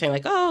here and there saying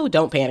like, "Oh,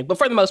 don't panic," but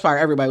for the most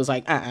part, everybody was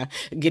like,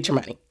 get your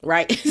money,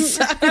 right?"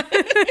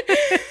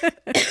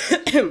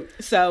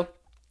 So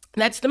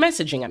that's the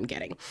messaging I'm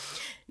getting.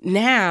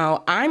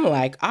 Now I'm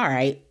like, all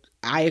right,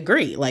 I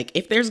agree. Like,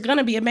 if there's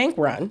gonna be a bank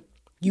run,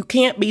 you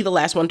can't be the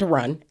last one to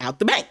run out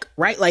the bank,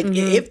 right? Like,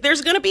 if there's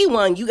going to be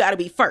one, you got to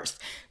be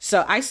first.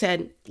 So I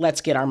said,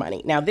 let's get our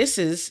money. Now, this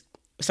is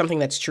something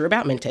that's true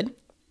about Minted.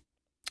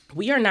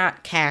 We are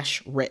not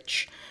cash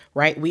rich,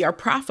 right? We are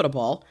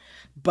profitable,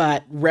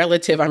 but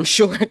relative, I'm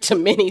sure, to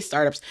many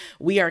startups,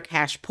 we are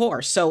cash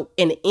poor. So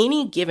in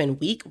any given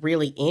week,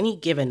 really any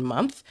given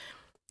month,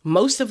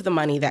 most of the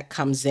money that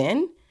comes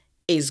in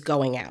is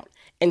going out.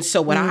 And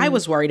so what I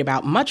was worried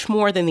about, much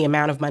more than the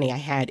amount of money I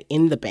had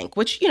in the bank,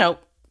 which,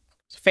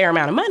 fair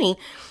amount of money,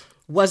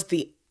 was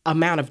the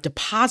amount of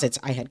deposits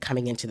I had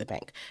coming into the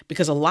bank,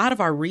 because a lot of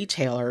our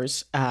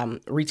retailers,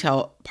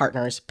 retail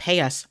partners pay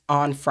us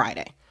on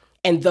Friday,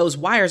 and those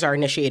wires are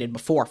initiated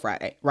before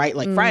Friday, right?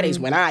 Like Friday's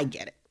when I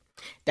get it.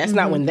 That's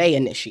not when they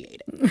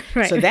initiate it.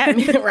 Right. So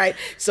that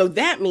So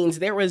that means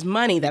there was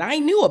money that I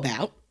knew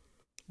about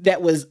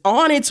that was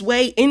on its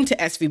way into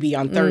SVB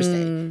on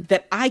Thursday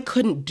that I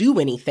couldn't do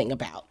anything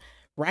about,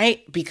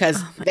 right?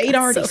 Because they'd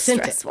already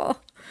sent it.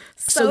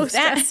 So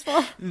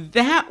stressful.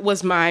 That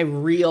was my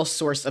real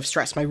source of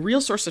stress. My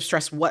real source of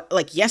stress,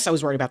 yes, I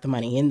was worried about the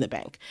money in the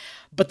bank,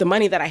 but the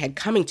money that I had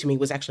coming to me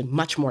was actually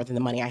much more than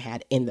the money I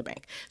had in the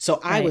bank. So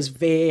I was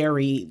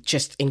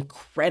just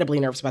incredibly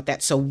nervous about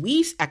that. So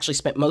we actually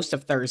spent most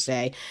of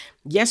Thursday.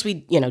 Yes, we,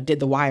 did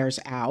the wires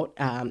out,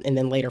 and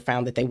then later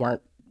found that they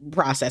weren't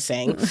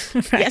processing.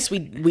 Yes, we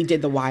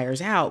did the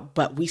wires out,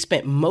 but we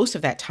spent most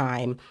of that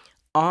time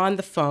on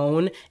the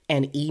phone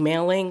and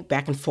emailing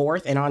back and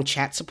forth and on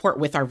chat support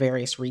with our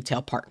various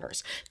retail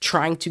partners,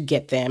 trying to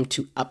get them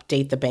to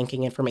update the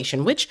banking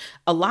information, which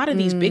a lot of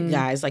these big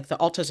guys, like the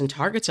Altos and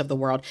Targets of the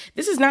world,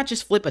 this is not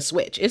just flip a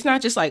switch. It's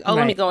not just like,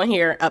 let me go in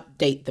here,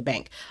 update the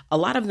bank. A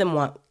lot of them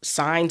want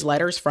signed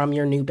letters from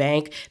your new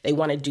bank. They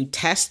want to do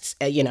tests,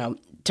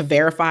 to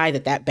verify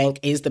that bank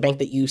is the bank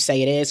that you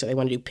say it is. So they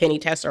want to do penny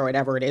tests or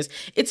whatever it is.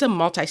 It's a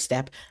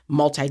multi-step,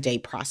 multi-day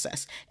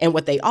process. And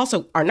what they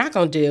also are not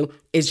going to do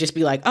is just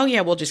be like, oh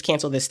yeah, we'll just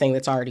cancel this thing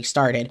that's already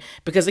started.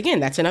 Because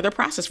again, that's another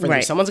process for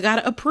them. Someone's got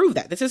to approve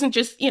that. This isn't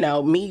just,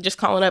 me just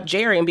calling up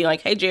Jerry and be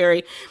like, hey,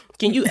 Jerry,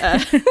 can you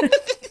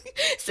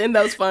send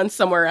those funds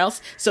somewhere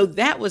else? So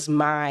that was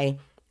my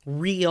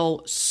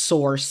real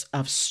source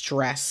of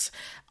stress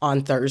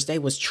on Thursday,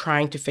 was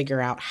trying to figure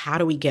out how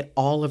do we get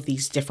all of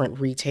these different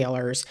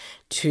retailers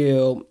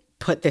to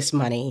put this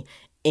money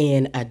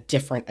in a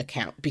different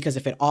account. Because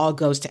if it all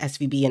goes to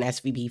SVB and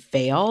SVB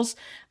fails,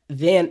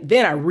 then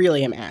I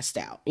really am asked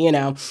out,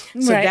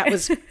 So that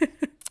was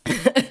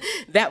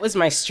that was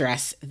my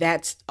stress.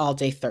 That's all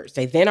day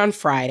Thursday. Then on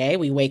Friday,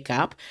 we wake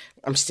up,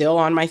 I'm still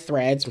on my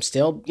threads. I'm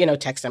still, I'm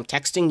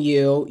texting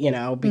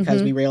you,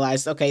 because we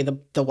realized, okay,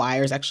 the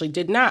wires actually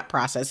did not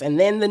process. And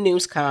then the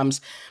news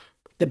comes,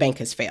 the bank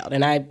has failed.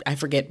 And I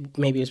forget,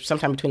 maybe it was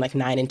sometime between like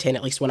 9 and 10,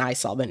 at least when I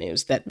saw the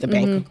news, that the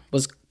bank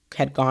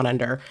had gone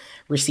under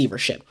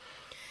receivership.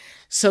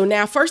 So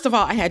now, first of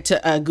all, I had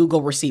to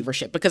Google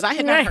receivership because I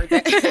had not heard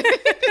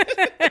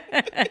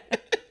that.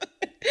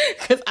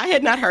 Because I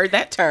had not heard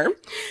that term.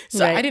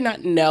 So I did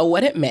not know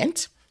what it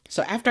meant.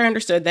 So after I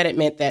understood that it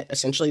meant that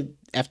essentially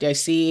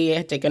FDIC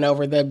had taken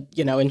over the,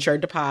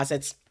 insured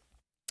deposits,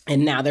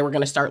 and now they were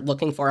going to start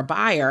looking for a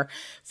buyer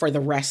for the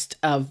rest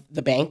of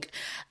the bank.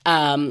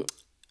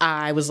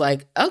 I was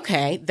like,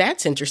 okay,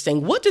 that's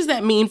interesting. What does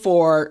that mean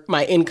for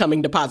my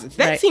incoming deposits?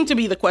 That seemed to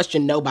be the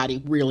question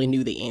nobody really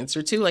knew the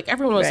answer to. Like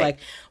everyone was like,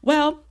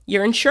 well,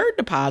 your insured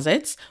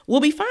deposits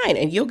will be fine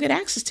and you'll get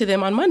access to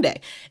them on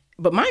Monday.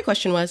 But my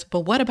question was,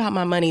 but what about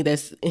my money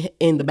that's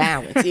in the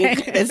balance,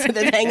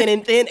 that's hanging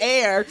in thin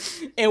air?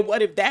 And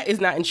what if that is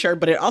not insured,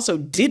 but it also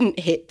didn't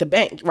hit the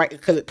bank, right?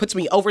 Because it puts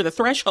me over the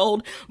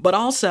threshold, but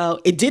also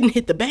it didn't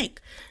hit the bank.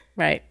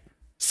 Right.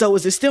 So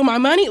is it still my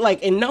money?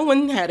 And no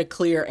one had a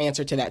clear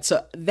answer to that.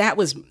 So that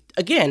was,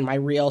 again, my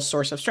real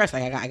source of stress.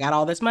 I got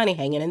all this money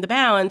hanging in the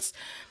balance.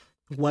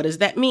 What does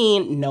that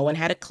mean? No one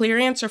had a clear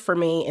answer for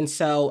me. And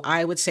so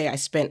I would say I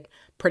spent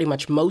pretty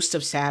much most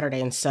of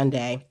Saturday and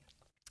Sunday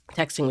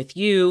texting with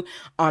you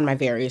on my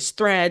various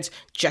threads,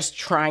 just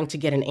trying to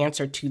get an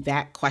answer to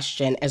that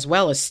question, as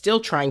well as still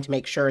trying to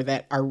make sure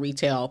that our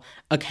retail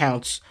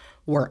accounts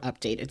were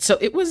updated. So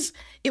it was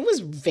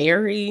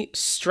very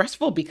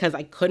stressful because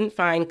I couldn't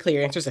find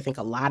clear answers. I think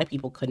a lot of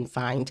people couldn't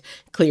find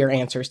clear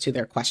answers to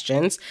their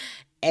questions.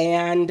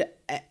 And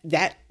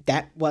that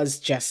was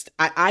just,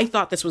 I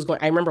thought this was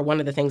I remember one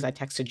of the things I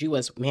texted you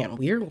was, man,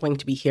 we're going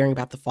to be hearing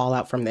about the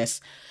fallout from this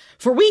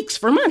for weeks,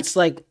 for months.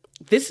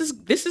 This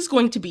is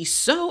going to be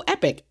so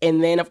epic.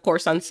 And then, of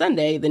course, on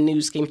Sunday, the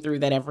news came through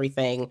that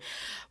everything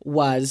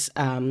was,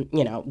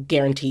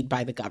 guaranteed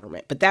by the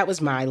government. But that was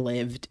my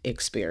lived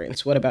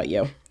experience. What about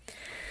you?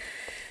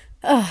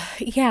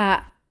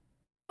 Yeah.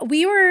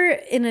 We were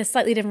in a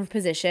slightly different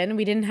position.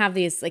 We didn't have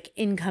these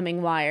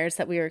incoming wires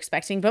that we were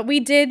expecting, but we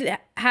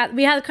had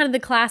kind of the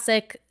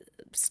classic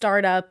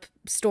startup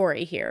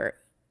story here.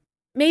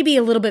 Maybe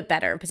a little bit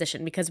better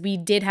position because we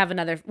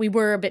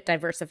were a bit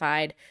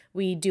diversified.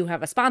 We do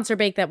have a sponsor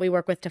bank that we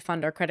work with to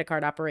fund our credit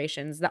card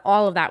operations.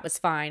 All of that was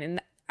fine.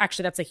 And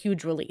actually that's a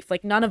huge relief.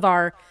 None of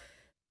our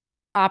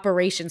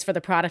operations for the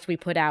product we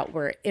put out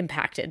were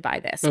impacted by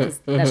this because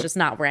that's just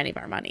not where any of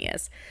our money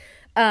is.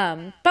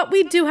 But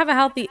we did have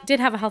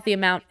a healthy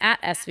amount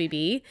at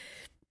SVB.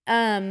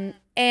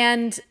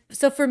 And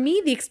so for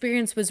me, the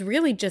experience was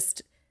really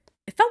it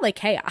felt like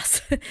chaos.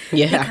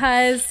 Yeah.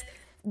 Because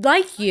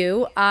like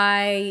you,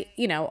 our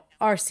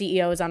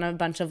CEO is on a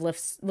bunch of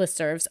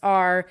listservs.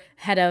 Our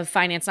head of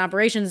finance and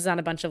operations is on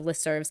a bunch of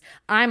listservs.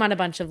 I'm on a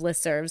bunch of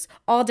listservs,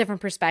 all different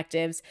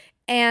perspectives.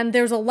 And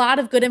there's a lot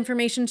of good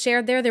information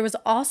shared there. There was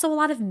also a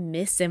lot of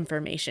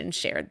misinformation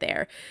shared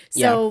there.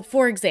 So,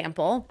 for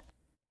example,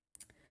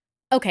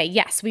 okay,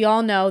 yes, we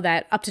all know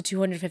that up to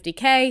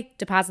 $250K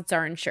deposits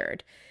are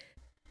insured.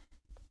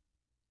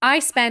 I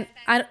spent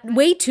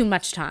way too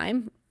much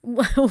time,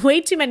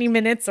 way too many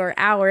minutes or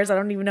hours, I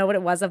don't even know what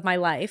it was, of my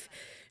life,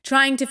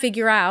 trying to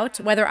figure out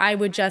whether we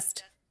would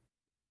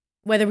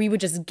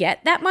just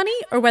get that money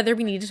or whether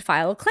we needed to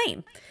file a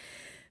claim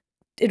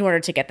in order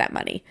to get that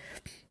money.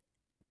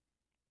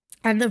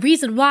 And the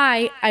reason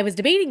why I was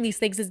debating these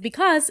things is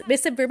because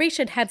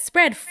misinformation had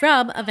spread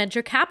from a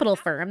venture capital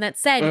firm that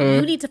said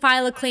you need to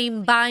file a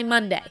claim by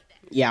Monday.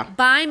 Yeah.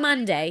 By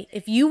Monday,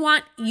 if you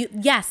want,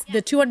 yes,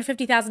 the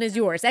 $250,000 is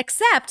yours,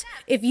 except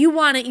if you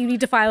want it, you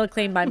need to file a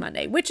claim by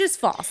Monday, which is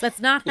false.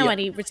 That's not how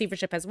any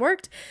receivership has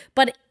worked,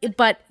 but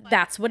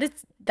that's what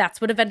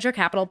a venture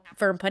capital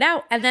firm put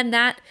out. And then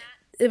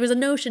there was a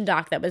Notion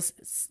doc that was,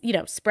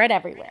 spread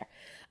everywhere.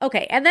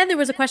 Okay. And then there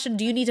was a question,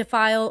 do you need to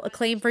file a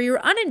claim for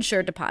your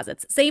uninsured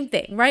deposits? Same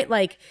thing,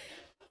 right?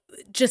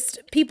 Just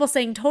people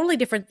saying totally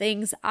different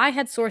things. I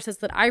had sources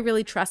that I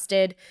really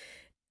trusted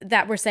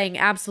that were saying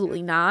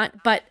absolutely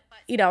not. But,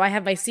 I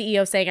have my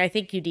CEO saying, I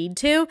think you need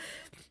to.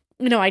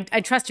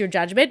 I trust your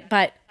judgment,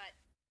 but,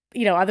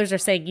 others are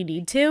saying you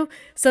need to.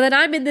 So then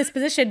I'm in this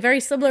position very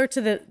similar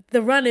to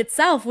the run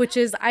itself, which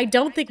is I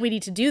don't think we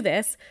need to do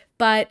this,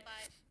 but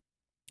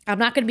I'm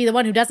not going to be the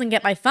one who doesn't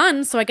get my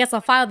funds. So I guess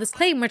I'll file this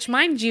claim, which,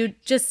 mind you,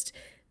 just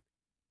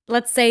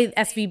let's say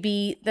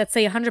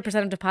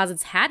 100% of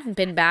deposits hadn't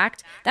been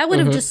backed, that would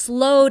have just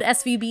slowed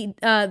SVB,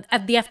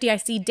 at the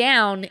FDIC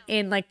down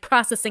in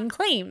processing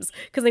claims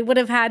because they would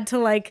have had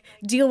to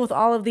deal with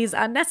all of these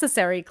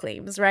unnecessary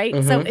claims,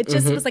 right? So it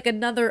just was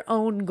another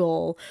own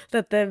goal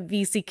that the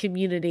VC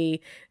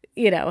community,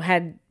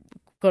 had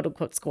quote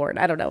unquote scored.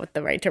 I don't know what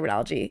the right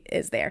terminology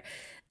is there.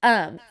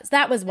 So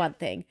that was one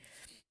thing.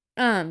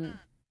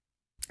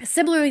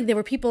 Similarly, there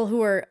were people who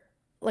were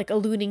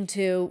alluding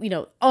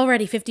to,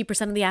 already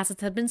 50% of the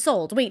assets have been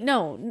sold. Wait,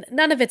 no,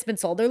 none of it's been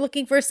sold. They're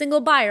looking for a single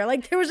buyer.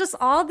 There was just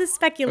all this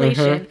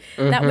speculation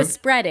that was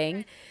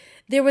spreading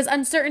there was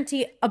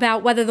uncertainty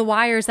about whether the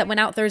wires that went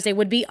out Thursday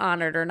would be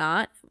honored or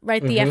not,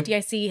 right? The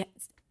FDIC,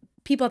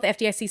 people at the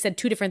FDIC said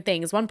two different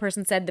things. One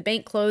person said the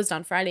bank closed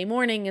on Friday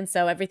morning, and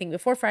so everything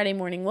before Friday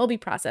morning will be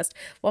processed.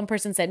 One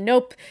person said,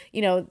 nope,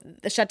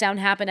 the shutdown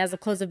happened as a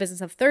close of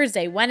business of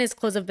Thursday. When is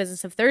close of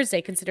business of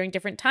Thursday, considering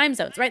different time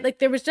zones, right? Like,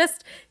 there was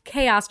just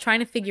chaos trying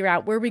to figure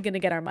out where we're going to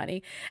get our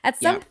money. At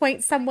some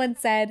point, someone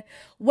said,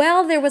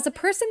 well, there was a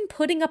person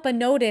putting up a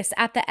notice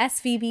at the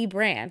SVB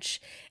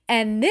branch,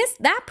 and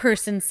that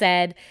person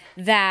said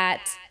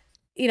that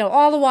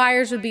all the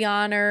wires would be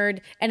honored,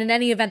 and in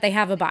any event, they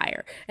have a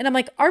buyer. And I'm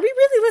like, are we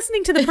really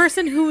listening to the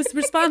person whose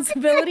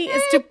responsibility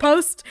is to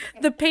post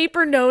the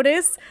paper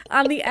notice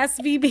on the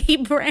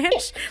SVB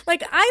branch?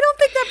 Like, I don't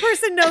think that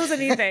person knows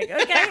anything,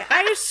 okay?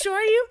 I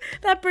assure you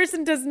that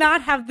person does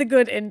not have the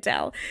good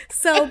intel.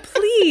 So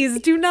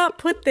please do not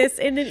put this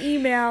in an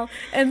email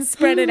and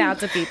spread it out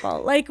to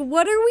people. Like,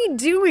 what are we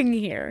doing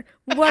here?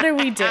 What are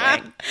we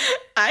doing?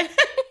 I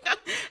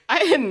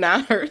had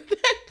not heard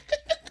that.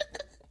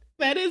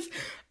 That is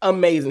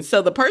amazing.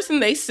 So the person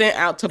they sent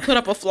out to put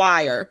up a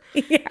flyer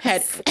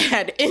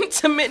had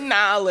intimate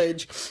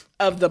knowledge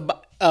of the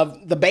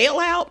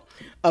bailout,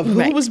 of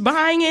who was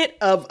buying it,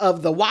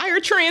 of the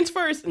wire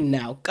transfers.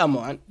 No, come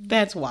on.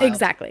 That's wild.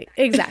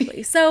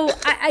 Exactly. So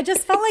I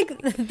just felt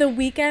like the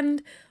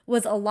weekend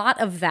was a lot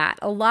of that,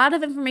 a lot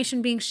of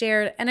information being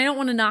shared. And I don't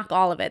want to knock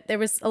all of it. There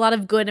was a lot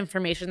of good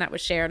information that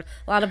was shared,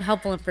 a lot of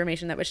helpful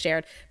information that was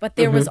shared, but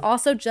there was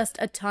also just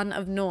a ton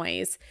of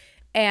noise.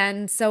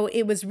 And so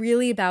it was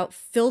really about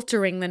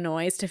filtering the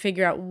noise to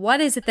figure out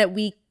what is it that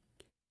we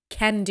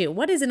can do?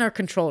 What is in our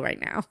control right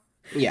now?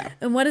 Yeah.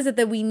 And what is it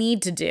that we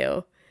need to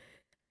do?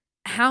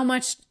 How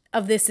much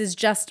of this is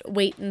just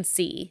wait and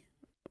see,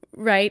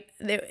 right?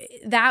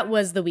 That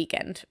was the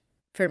weekend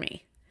for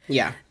me.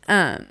 Yeah.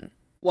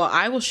 Well,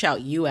 I will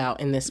shout you out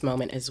in this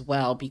moment as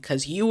well,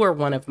 because you are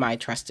one of my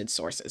trusted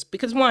sources.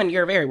 Because one,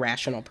 you're a very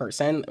rational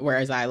person,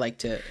 whereas I like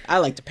to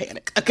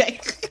panic. Okay.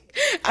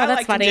 Oh,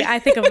 that's funny. I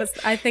think of us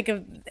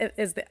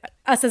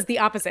as the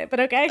opposite, but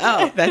okay.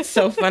 Oh, that's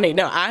so funny.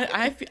 No,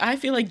 I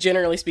feel like,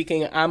 generally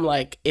speaking, I'm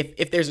like,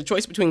 if there's a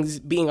choice between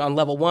being on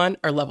level 1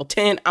 or level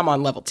 10, I'm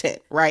on level 10,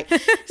 right?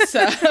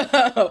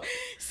 So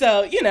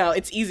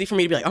it's easy for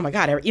me to be like, oh my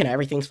God,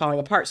 everything's falling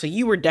apart. So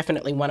you were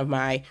definitely one of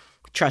my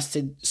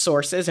trusted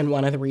sources, and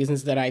one of the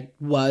reasons that I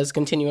was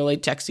continually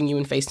texting you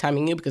and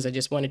FaceTiming you, because I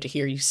just wanted to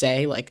hear you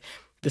say like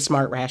the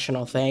smart,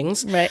 rational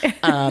things. Right.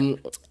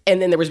 And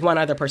then there was one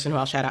other person who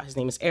I'll shout out. His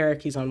name is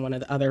Eric. He's on one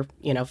of the other,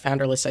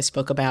 founder lists I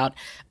spoke about.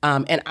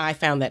 And I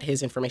found that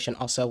his information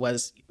also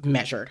was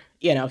measured.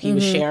 He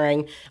was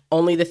sharing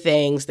only the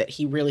things that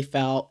he really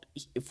felt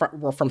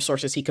were from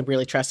sources he could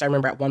really trust. I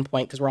remember at one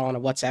point, because we're all in a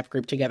WhatsApp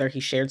group together, he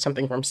shared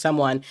something from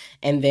someone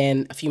and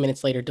then a few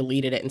minutes later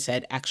deleted it and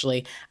said,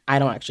 actually, I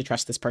don't actually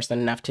trust this person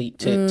enough to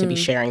be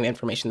sharing the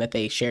information that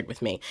they shared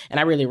with me. And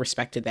I really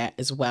respected that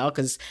as well,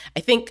 because I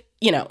think,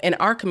 in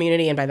our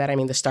community, and by that I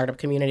mean the startup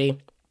community,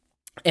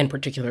 and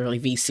particularly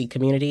VC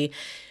community,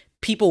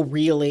 people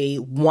really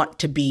want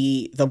to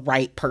be the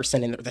right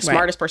person the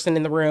smartest person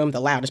in the room, the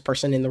loudest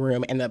person in the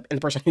room, and the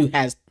person who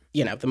has,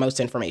 the most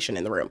information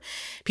in the room.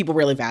 People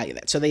really value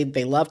that. So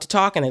they love to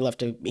talk, and they love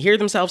to hear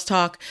themselves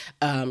talk.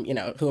 Who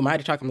am I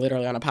to talk? I'm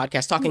literally on a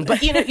podcast talking,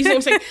 but you see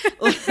what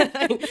I'm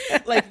saying?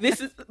 like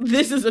this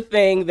is a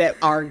thing that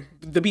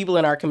the people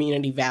in our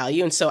community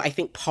value. And so I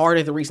think part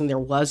of the reason there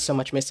was so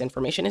much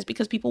misinformation is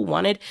because people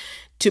wanted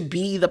to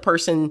be the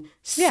person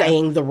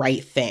saying the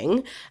right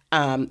thing.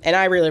 And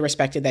I really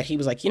respected that. He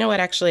was like, you know what,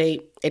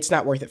 actually, it's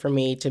not worth it for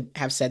me to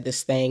have said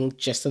this thing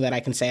just so that I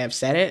can say I've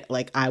said it.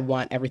 Like, I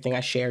want everything I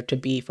share to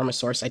be from a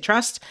source I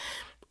trust.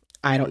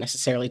 I don't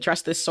necessarily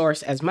trust this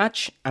source as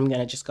much. I'm going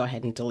to just go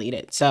ahead and delete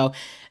it. So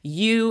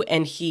you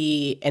and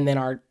he, and then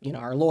our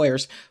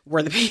lawyers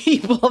were the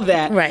people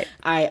that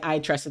I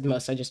trusted the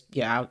most. I just,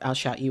 I'll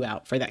shout you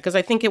out for that. Because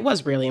I think it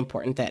was really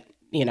important that,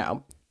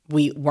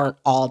 we weren't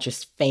all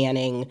just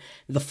fanning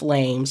the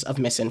flames of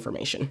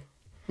misinformation.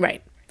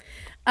 Right.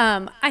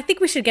 I think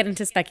we should get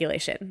into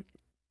speculation.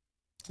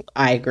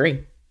 I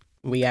agree.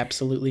 We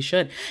absolutely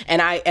should.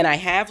 And I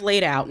have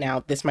laid out,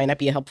 now this might not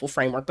be a helpful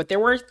framework, but there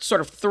were sort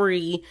of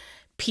 3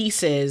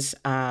 pieces,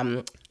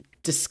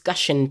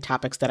 discussion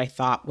topics that I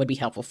thought would be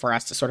helpful for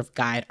us to sort of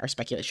guide our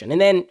speculation.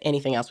 And then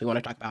anything else we want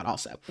to talk about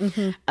also.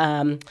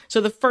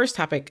 So the first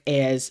topic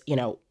is,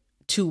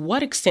 to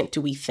what extent do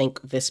we think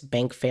this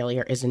bank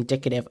failure is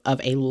indicative of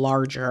a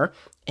larger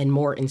and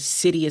more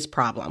insidious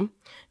problem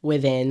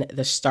within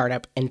the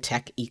startup and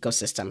tech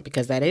ecosystem?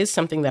 Because that is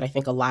something that I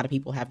think a lot of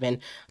people have been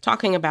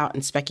talking about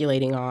and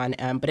speculating on,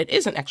 but it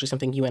isn't actually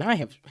something you and I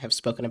have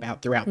spoken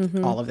about throughout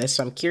all of this.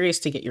 So I'm curious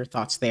to get your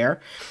thoughts there.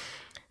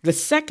 The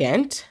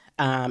second,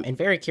 and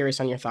very curious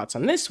on your thoughts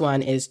on this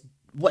one, is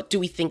what do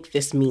we think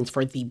this means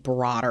for the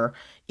broader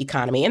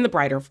economy and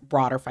the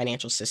broader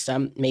financial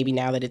system? Maybe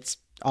now that it's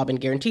all been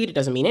guaranteed, it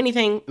doesn't mean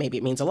anything. Maybe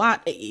it means a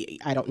lot.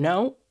 I don't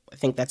know. I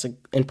think that's an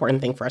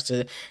important thing for us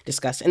to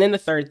discuss. And then the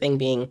third thing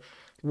being,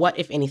 what,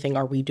 if anything,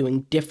 are we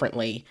doing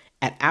differently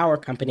at our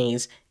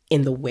companies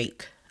in the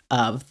wake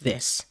of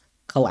this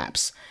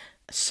collapse.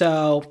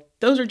 So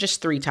those are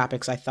just three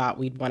topics I thought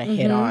we'd want to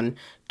hit on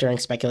during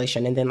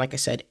speculation. And then, like I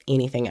said,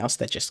 anything else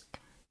that just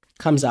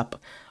comes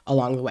up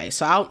along the way.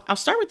 So I'll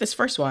start with this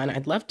first one.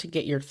 I'd love to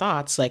get your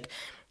thoughts. Like,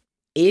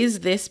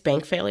 is this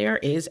bank failure,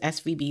 is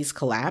SVB's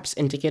collapse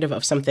indicative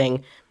of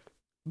something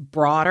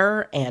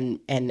broader and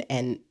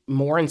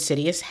more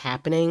insidious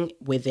happening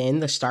within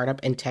the startup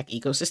and tech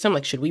ecosystem?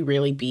 Like, should we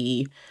really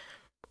be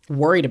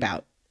worried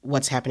about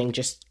what's happening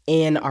just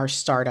in our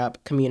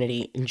startup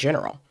community in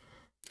general?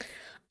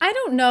 I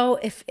don't know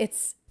if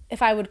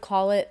I would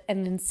call it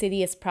an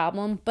insidious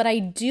problem, but I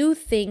do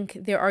think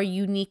there are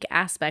unique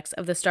aspects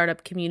of the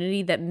startup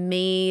community that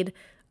made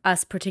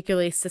us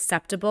particularly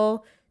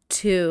susceptible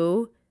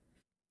to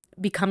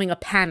becoming a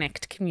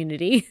panicked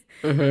community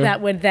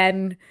that would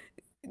then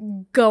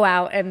go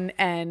out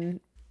and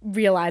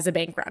realize a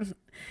bank run.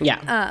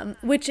 Yeah.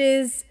 Which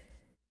is,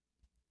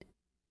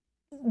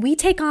 we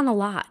take on a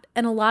lot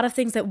and a lot of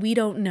things that we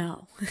don't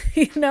know,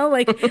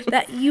 like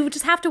that you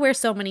just have to wear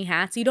so many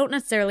hats. You don't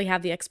necessarily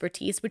have the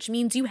expertise, which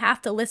means you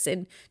have to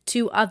listen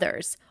to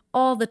others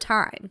all the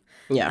time.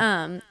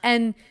 Yeah.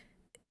 And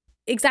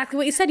exactly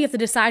what you said, you have to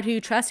decide who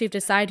you trust. You have to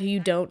decide who you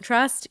don't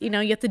trust. You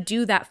have to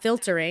do that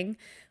filtering,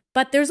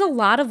 but there's a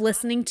lot of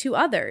listening to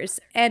others.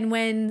 And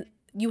when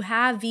you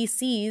have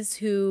VCs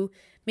who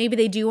maybe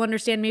they do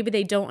understand, maybe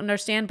they don't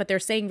understand, but they're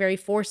saying very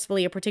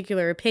forcefully a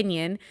particular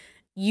opinion,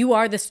 you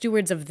are the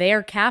stewards of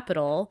their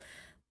capital.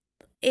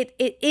 It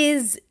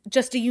is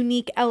just a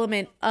unique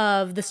element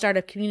of the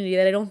startup community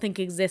that I don't think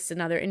exists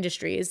in other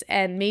industries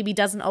and maybe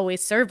doesn't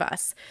always serve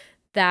us,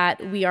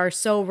 that we are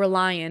so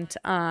reliant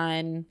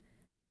on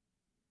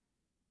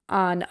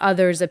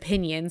others'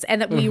 opinions,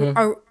 and that we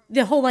are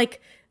the whole,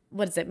 like,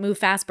 what is it? Move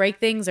fast,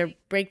 break things, or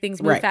break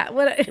things, move fast.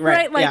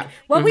 Right. Like,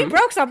 we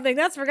broke something.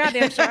 That's for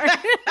goddamn sure.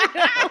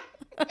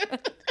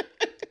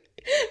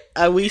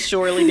 We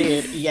surely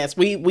did. Yes,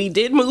 we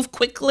did move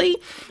quickly.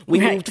 We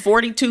moved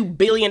 $42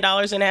 billion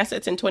in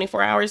assets in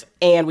 24 hours,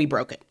 and we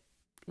broke it.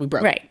 We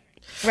broke it.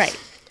 Right.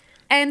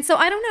 And so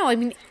I don't know. I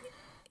mean,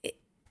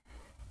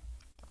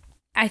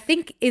 I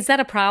think, is that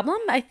a problem?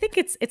 I think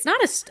it's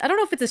not I don't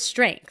know if it's a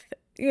strength,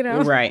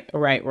 Right.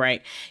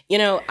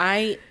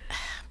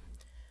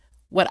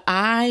 What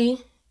I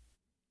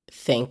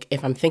think,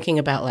 if I'm thinking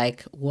about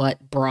like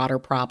what broader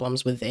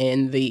problems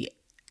within the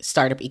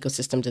startup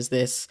ecosystem does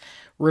this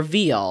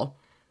reveal,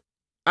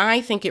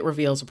 I think it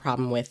reveals a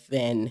problem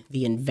within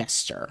the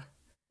investor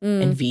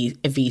and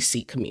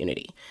VC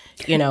community.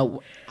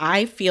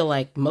 I feel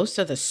like most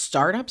of the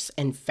startups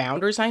and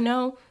founders I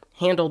know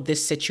handled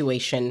this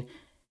situation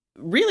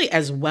really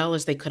as well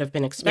as they could have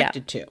been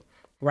expected to,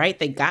 right?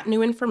 They got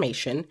new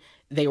information.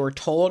 They were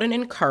told and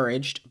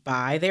encouraged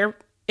by their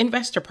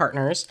investor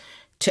partners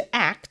to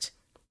act.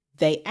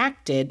 They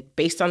acted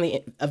based on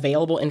the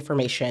available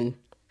information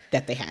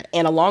that they had,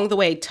 and along the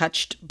way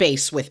touched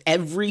base with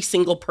every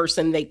single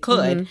person they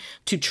could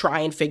to try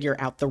and figure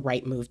out the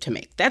right move to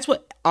make. That's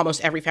what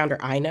almost every founder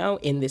I know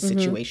in this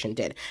situation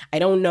did. I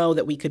don't know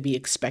that we could be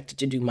expected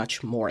to do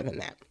much more than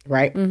that,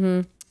 right?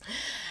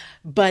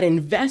 But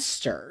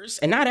investors,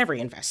 and not every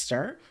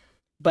investor,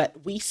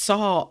 but we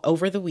saw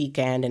over the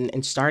weekend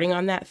and starting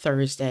on that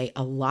Thursday,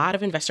 a lot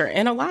of investor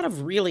and a lot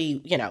of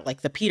really,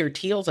 like the Peter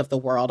Thiels of the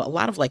world, a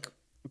lot of like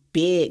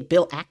big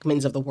Bill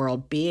Ackmans of the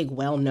world, big,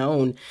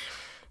 well-known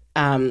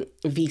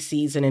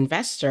VCs and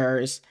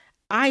investors,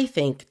 I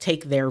think,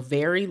 take their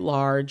very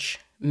large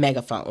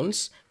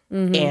megaphones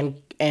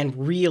and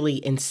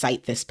really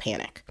incite this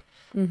panic.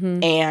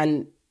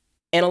 And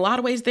in a lot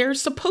of ways, they're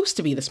supposed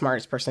to be the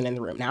smartest person in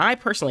the room. Now, I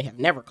personally have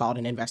never called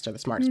an investor the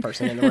smartest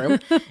person in the room,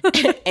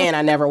 and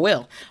I never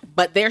will.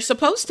 But they're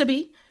supposed to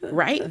be,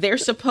 right? They're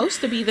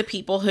supposed to be the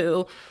people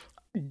who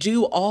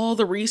do all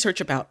the research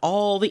about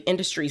all the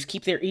industries,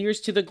 keep their ears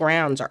to the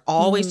ground, are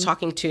always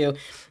talking to,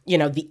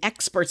 the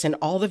experts in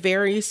all the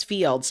various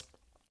fields.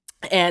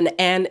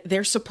 And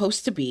they're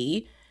supposed to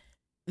be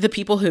the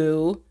people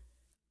who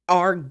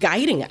are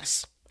guiding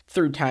us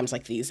through times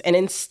like these. And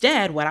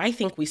instead, what I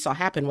think we saw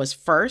happen was,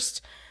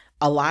 first,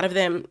 a lot of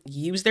them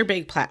use their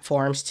big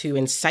platforms to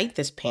incite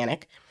this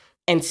panic.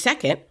 And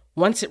second,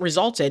 once it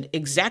resulted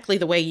exactly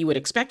the way you would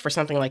expect for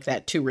something like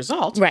that to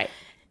result,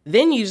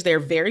 then use their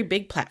very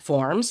big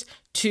platforms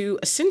to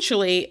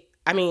essentially,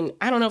 I mean,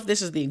 I don't know if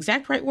this is the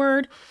exact right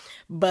word,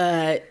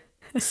 but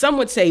some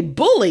would say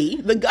bully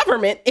the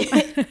government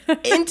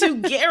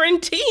into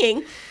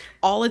guaranteeing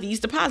all of these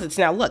deposits.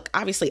 Now, look,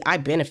 obviously I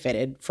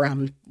benefited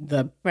from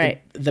the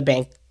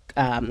bank,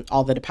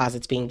 all the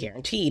deposits being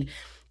guaranteed.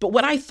 But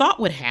what I thought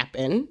would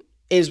happen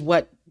is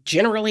what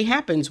generally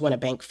happens when a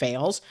bank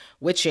fails,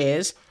 which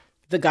is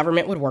the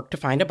government would work to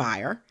find a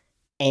buyer.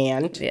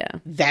 And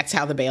that's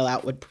how the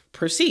bailout would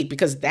proceed,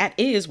 because that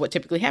is what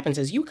typically happens,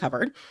 as you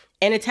covered.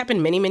 And it's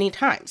happened many, many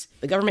times.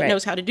 The government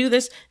knows how to do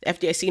this. The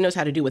FDIC knows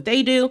how to do what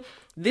they do.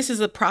 This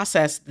is a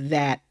process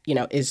that,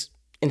 is,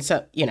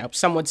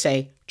 some would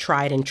say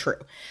tried and true.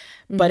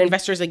 But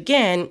investors,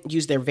 again,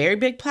 use their very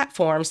big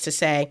platforms to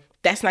say,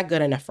 that's not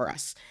good enough for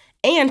us.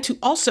 And to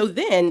also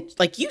then,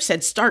 like you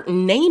said, start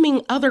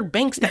naming other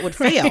banks that would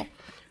fail,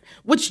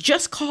 which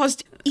just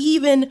caused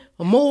even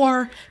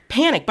more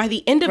panic. By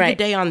the end of the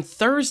day on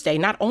Thursday,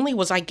 not only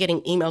was I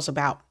getting emails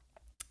about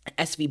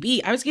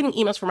SVB, I was getting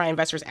emails from my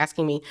investors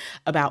asking me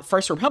about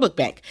First Republic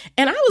Bank.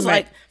 And I was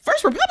like,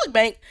 First Republic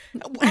Bank?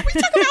 Are we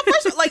talking about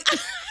First? Like,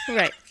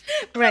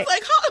 Right.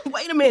 Like,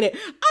 wait a minute.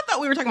 I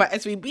thought we were talking about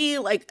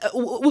SVB. Like,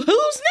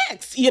 who's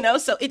next? You know,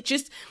 so it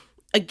just,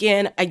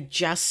 again,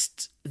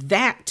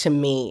 that to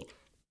me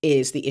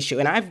is the issue.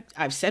 And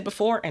I've said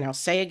before, and I'll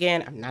say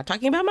again, I'm not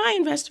talking about my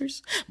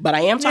investors, but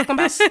I am talking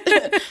about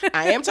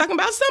I am talking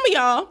about some of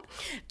y'all.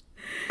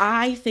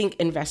 I think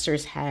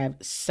investors have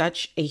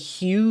such a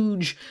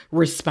huge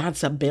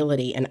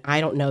responsibility, and I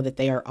don't know that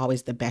they are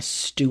always the best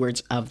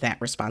stewards of that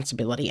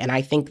responsibility. And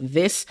I think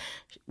this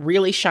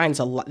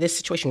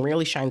situation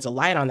really shines a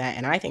light on that.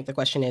 And I think the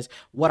question is,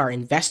 what are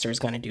investors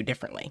going to do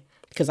differently?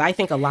 Because I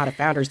think a lot of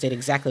founders did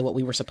exactly what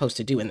we were supposed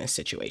to do in this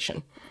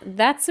situation.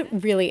 That's a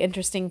really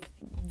interesting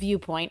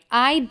viewpoint.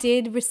 I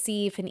did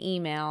receive an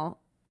email,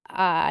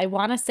 I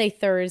want to say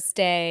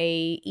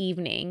Thursday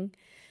evening,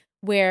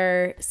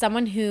 where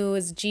someone who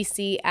is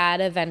GC at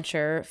a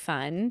venture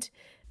fund,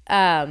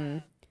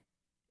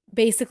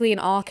 basically in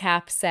all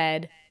caps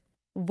said,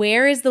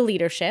 "Where is the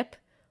leadership?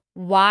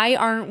 Why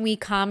aren't we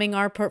calming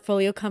our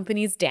portfolio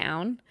companies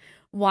down?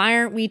 Why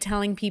aren't we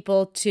telling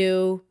people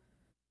to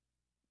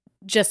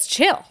just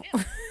chill?"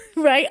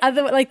 Right?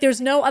 Like,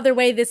 there's no other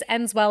way this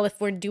ends well if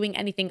we're doing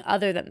anything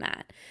other than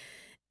that.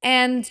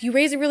 And you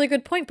raise a really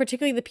good point,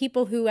 particularly the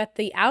people who at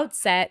the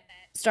outset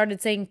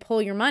started saying,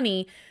 pull your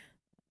money.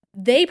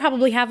 They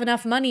probably have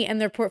enough money,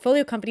 and their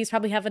portfolio companies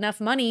probably have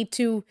enough money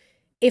to,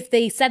 if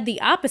they said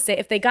the opposite,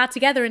 if they got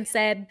together and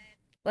said,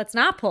 let's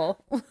not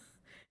pull,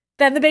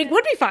 then the bank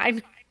would be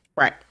fine.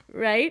 Right.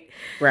 Right?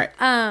 Right.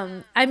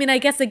 I mean, I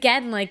guess,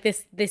 again, like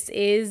this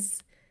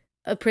is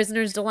a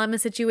prisoner's dilemma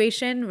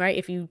situation, right?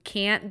 If you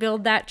can't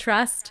build that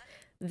trust,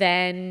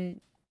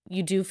 then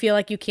you do feel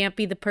like you can't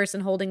be the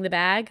person holding the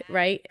bag,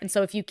 right? And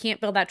so if you can't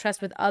build that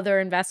trust with other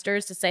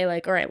investors to say,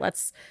 like, all right,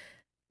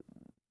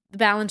 the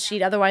balance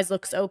sheet otherwise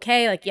looks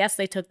okay. Like, yes,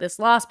 they took this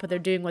loss, but they're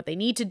doing what they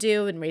need to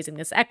do and raising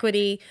this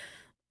equity.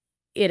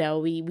 You know,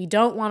 we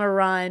don't want to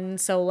run,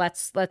 so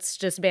let's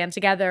just band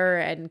together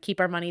and keep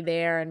our money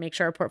there and make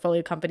sure our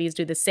portfolio companies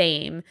do the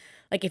same.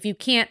 Like, if you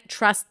can't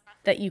trust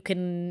that you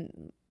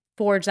can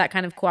forge that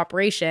kind of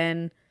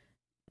cooperation,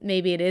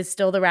 maybe it is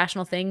still the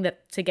rational thing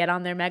to get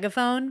on their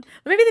megaphone.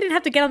 Or maybe they didn't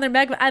have to get on their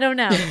megaphone. I don't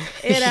know.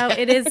 You know,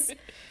 it is.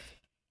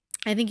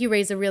 I think you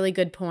raise a really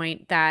good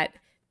point that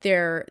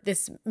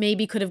this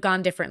maybe could have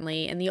gone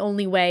differently, and the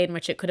only way in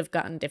which it could have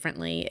gotten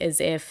differently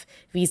is if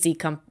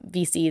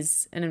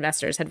VCs and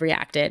investors had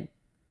reacted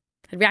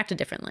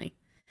differently.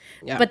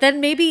 Yeah. But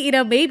then maybe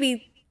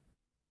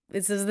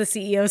this is the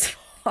CEO's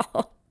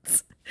fault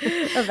of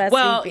SVB.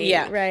 Well,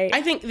 yeah, right.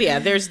 I think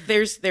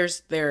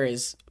there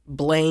is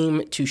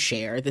blame to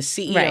share. The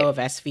CEO of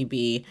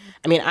SVB.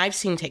 I mean, I've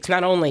seen takes.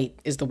 Not only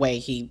is the way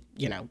he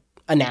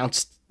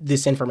announced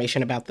this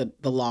information about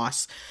the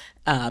loss.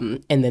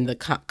 And then the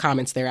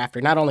comments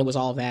thereafter. Not only was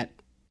all of that,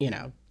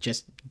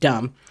 just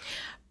dumb,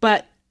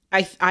 but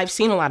I've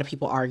seen a lot of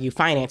people argue,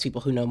 finance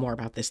people who know more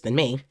about this than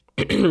me,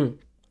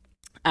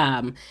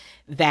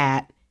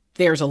 that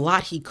there's a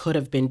lot he could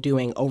have been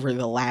doing over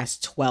the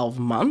last 12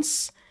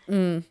 months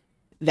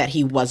that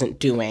he wasn't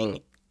doing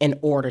in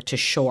order to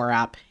shore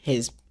up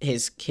his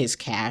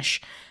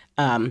cash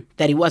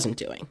that he wasn't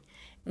doing.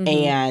 Mm-hmm.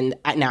 And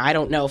now I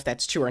don't know if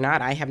that's true or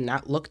not. I have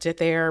not looked at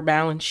their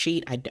balance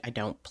sheet. I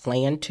don't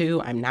plan to.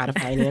 I'm not a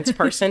finance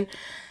person.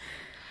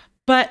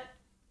 But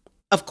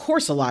of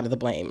course, a lot of the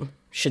blame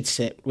should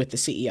sit with the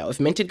CEO.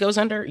 If Minted goes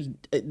under,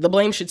 the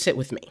blame should sit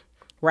with me.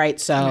 Right.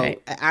 So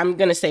I'm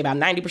going to say about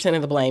 90%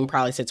 of the blame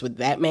probably sits with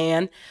that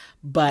man.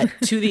 But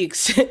to the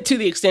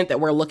extent that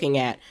we're looking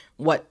at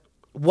what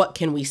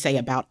can we say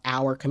about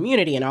our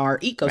community and our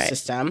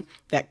ecosystem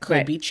that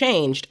could be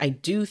changed, I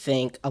do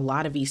think a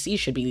lot of VCs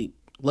should be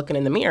looking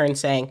in the mirror and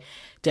saying,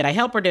 did I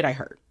help or did I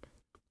hurt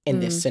in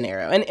this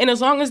scenario? And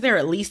as long as they're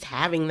at least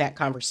having that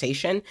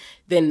conversation,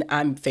 then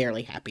I'm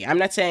fairly happy. I'm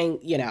not saying,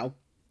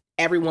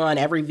 every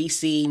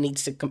VC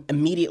needs to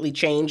immediately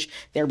change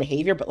their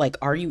behavior, but like,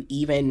 are you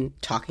even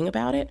talking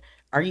about it?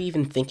 Are you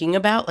even thinking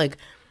about, like,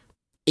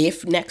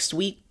 if next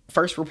week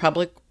First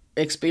Republic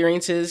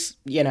experiences,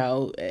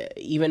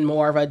 even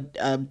more of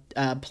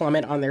a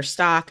plummet on their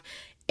stock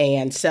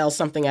and sells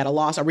something at a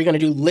loss, are we going to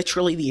do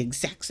literally the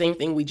exact same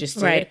thing we just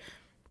did? Right.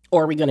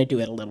 Or are we going to do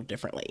it a little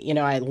differently?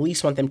 I at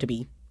least want them to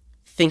be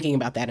thinking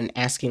about that and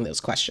asking those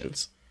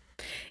questions.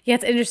 Yeah,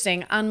 it's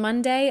interesting. On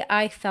Monday,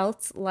 I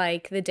felt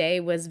like the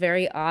day was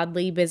very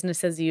oddly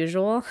business as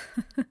usual.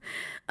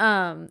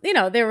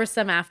 There were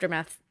some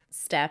aftermath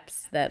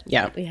steps that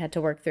we had to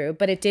work through,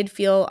 but it did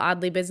feel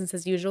oddly business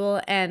as usual.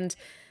 And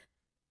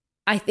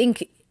I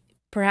think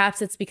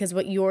perhaps it's because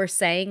what you're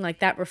saying, like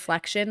that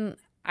reflection,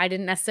 I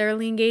didn't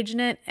necessarily engage in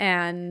it,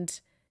 and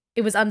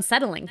it was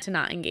unsettling to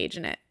not engage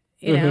in it.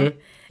 You know?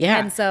 Yeah.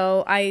 And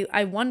so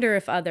I wonder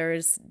if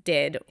others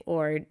did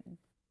or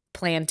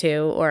plan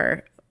to,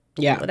 or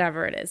Yeah.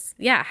 whatever it is.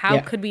 Yeah. How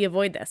Yeah. could we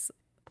avoid this?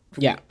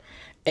 Yeah.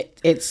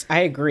 I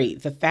agree.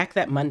 The fact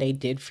that Monday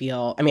did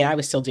feel, I mean, I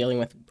was still dealing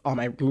with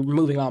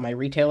moving all my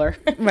retailer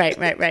Right,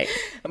 right, right.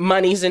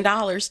 monies and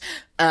dollars.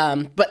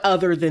 But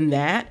other than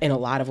that, in a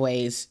lot of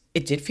ways,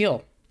 it did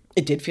feel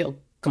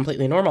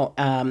completely normal.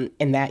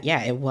 In that,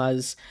 yeah, it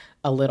was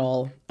a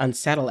little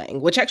unsettling,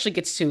 which actually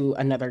gets to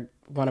another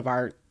one of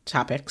our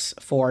topics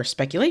for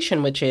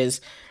speculation, which is,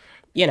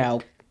 you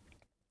know,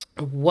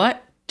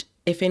 what,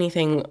 if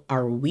anything,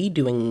 are we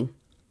doing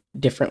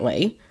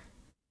differently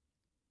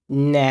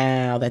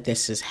now that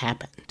this has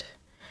happened?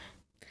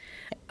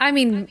 I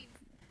mean,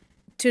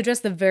 to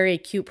address the very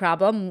acute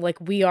problem, like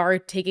we are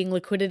taking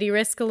liquidity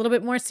risk a little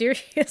bit more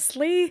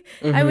seriously,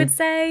 I would Mm-hmm.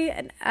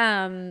 say,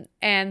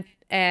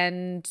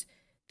 and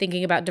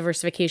thinking about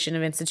diversification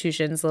of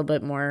institutions a little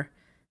bit more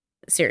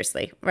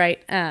seriously, right?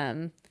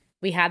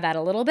 We had that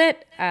a little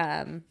bit.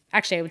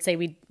 Actually, I would say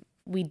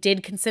we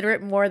did consider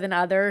it more than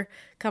other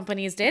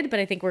companies did, but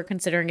I think we're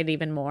considering it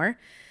even more.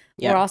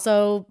 We're Yeah.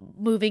 also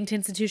moving to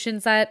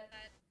institutions that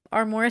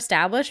are more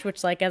established,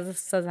 which, like, as a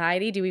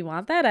society, do we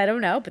want that? I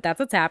don't know, but that's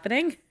what's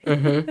happening.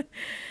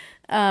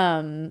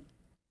 Mm-hmm.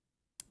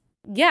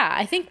 Yeah,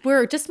 I think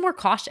we're just more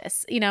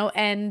cautious,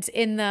 and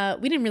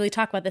we didn't really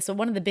talk about this, but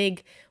one of the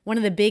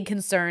big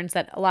concerns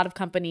that a lot of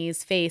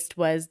companies faced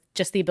was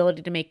just the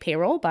ability to make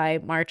payroll by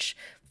March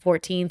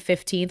 14th,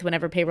 15th,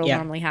 whenever payroll Yeah.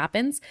 normally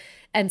happens.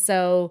 And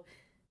so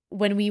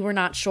when we were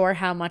not sure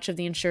how much of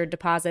the insured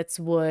deposits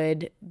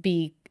would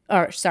be,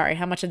 or sorry,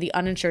 how much of the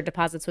uninsured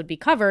deposits would be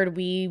covered,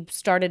 we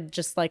started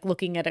just like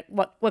looking at it,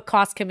 what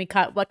costs can we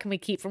cut? What can we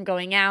keep from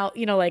going out?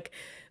 Like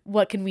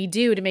what can we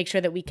do to make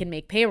sure that we can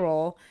make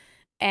payroll?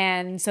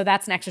 And so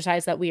that's an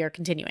exercise that we are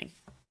continuing.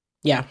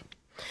 Yeah.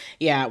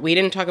 Yeah. We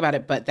didn't talk about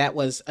it, but that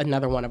was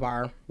another one of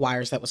our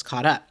wires that was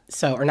caught up.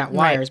 So, or not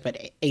Right. wires, but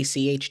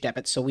ACH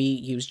debits. So we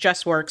used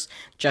JustWorks.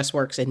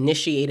 JustWorks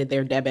initiated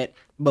their debit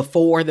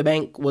before the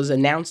bank was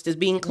announced as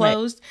being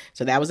closed.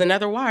 So that was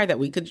another wire that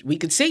we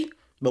could see,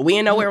 but we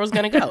didn't know where it was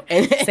going to go.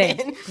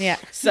 Same. Yeah.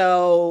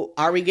 So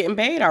are we getting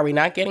paid? Are we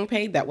not getting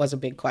paid? That was a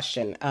big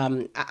question.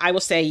 I will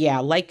say, yeah,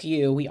 like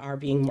you, we are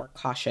being more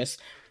cautious.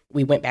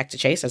 We went back to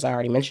Chase, as I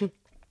already mentioned.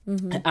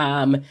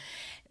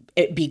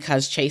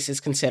 Because Chase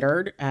is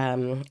considered,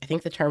 I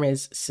think the term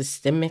is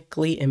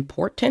systemically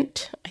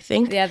important. I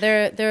think, Yeah,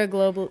 they're a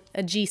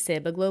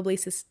GSIB,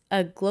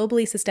 a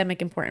globally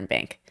systemic important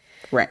bank.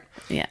 right?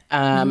 Yeah.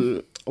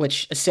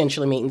 Which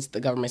essentially means the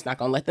government's not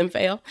going to let them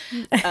fail.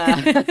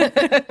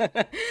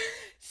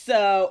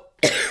 So,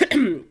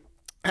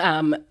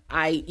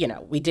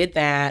 we did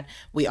that.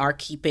 We are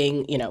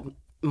keeping,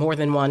 more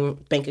than one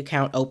bank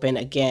account open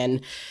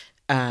again,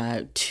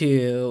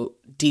 to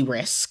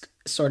de-risk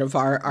sort of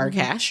our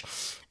cash.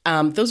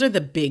 Those are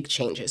the big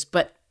changes.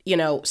 But,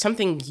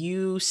 something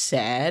you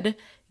said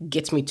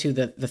gets me to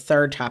the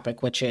third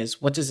topic, which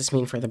is, what does this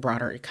mean for the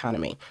broader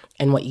economy?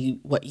 And what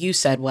you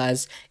said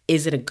was,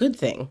 is it a good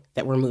thing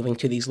that we're moving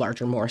to these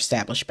larger, more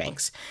established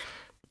banks?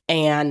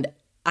 And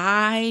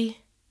I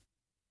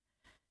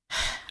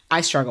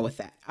struggle with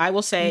that. I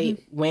will say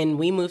when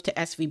we moved to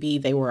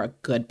SVB, they were a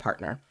good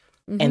partner.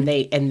 And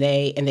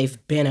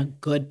they've been a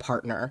good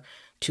partner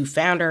to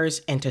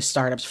founders and to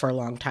startups for a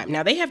long time.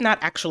 Now they have not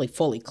actually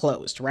fully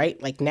closed, right?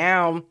 Like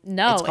now,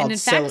 No, it's called and in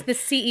fact, the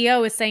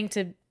CEO is saying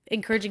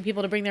encouraging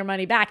people to bring their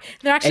money back.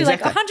 They're actually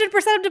Exactly. like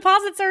 100% of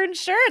deposits are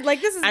insured. Like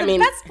this is the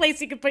best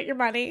place you could put your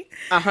money.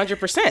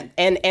 100%.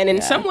 And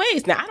in some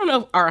ways, now I don't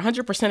know, are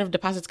 100% of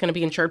deposits going to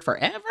be insured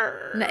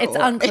forever? No, it's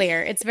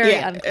unclear. It's very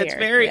unclear. It's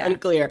very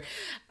unclear.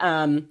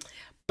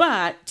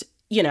 But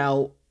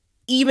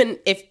even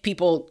if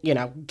people,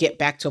 get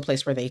back to a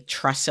place where they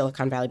trust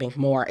Silicon Valley Bank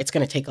more, it's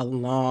going to take a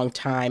long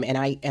time. And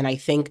I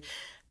think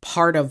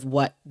part of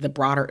what the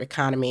broader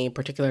economy,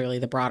 particularly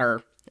the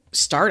broader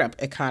startup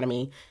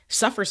economy,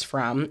 suffers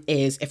from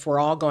is if we're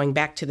all going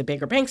back to the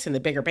bigger banks, and the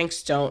bigger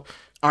banks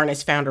aren't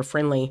as founder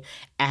friendly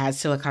as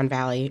Silicon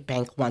Valley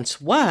Bank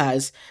once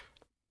was,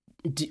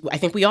 I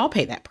think we all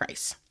pay that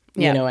price.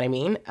 You Yeah. know what I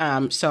mean?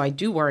 So I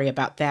do worry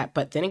about that.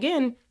 But then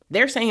again,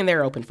 they're saying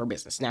they're open for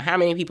business. Now, how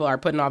many people are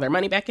putting all their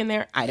money back in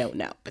there? I don't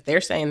know. But they're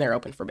saying they're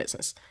open for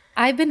business.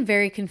 I've been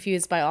very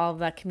confused by all of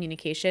that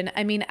communication.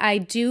 I mean, I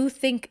do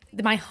think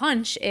my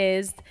hunch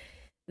is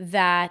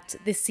that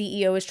the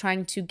CEO is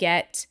trying to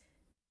get,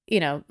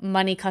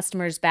 money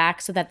customers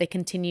back so that they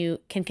can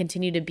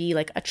continue to be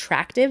like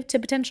attractive to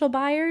potential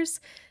buyers.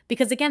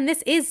 Because again,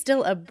 this is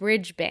still a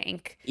bridge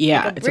bank.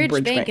 Yeah, like it's a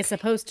bridge bank. is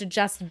supposed to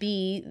just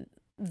be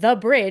the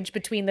bridge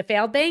between the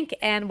failed bank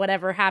and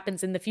whatever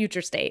happens in the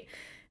future state.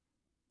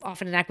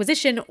 Often an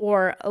acquisition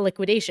or a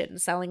liquidation,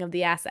 selling of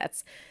the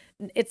assets.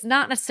 It's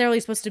not necessarily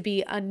supposed to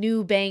be a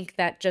new bank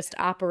that just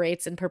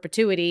operates in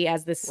perpetuity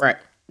as this Right.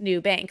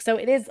 new bank. So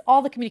it is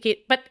all the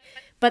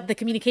but the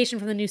communication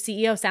from the new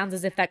CEO sounds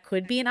as if that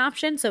could be an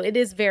option. So it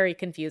is very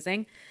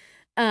confusing.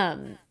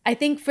 I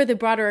think for the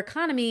broader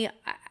economy,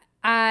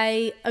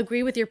 I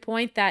agree with your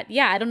point that,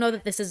 yeah, I don't know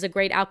that this is a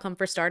great outcome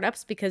for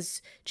startups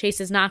because Chase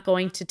is not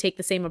going to take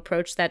the same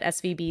approach that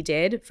SVB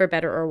did, for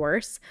better or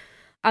worse.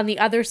 On the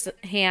other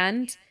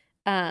hand,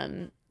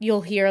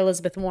 you'll hear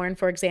Elizabeth Warren,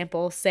 for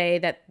example, say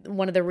that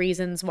one of the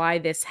reasons why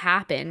this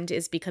happened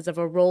is because of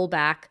a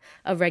rollback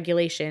of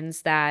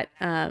regulations that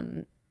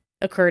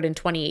occurred in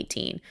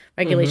 2018,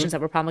 regulations that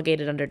were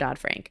promulgated under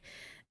Dodd-Frank.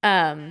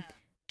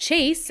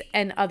 Chase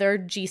and other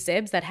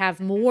GSIBs that have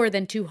more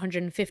than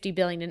 250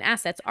 billion in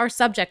assets are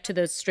subject to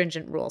those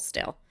stringent rules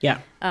still.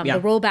 Yeah. The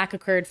rollback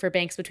occurred for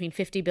banks between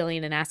 50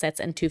 billion in assets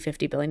and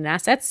 250 billion in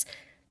assets.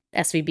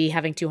 SVB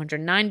having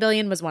 209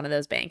 billion was one of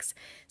those banks.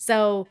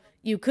 So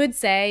you could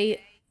say,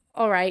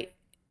 all right,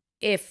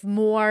 if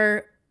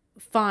more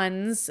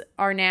funds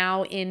are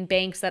now in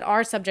banks that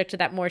are subject to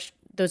that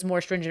those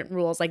more stringent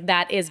rules, like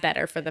that is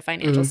better for the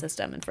financial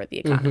system and for the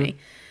economy.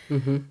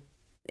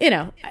 You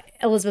know,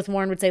 Elizabeth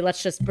Warren would say,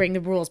 let's just bring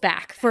the rules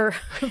back for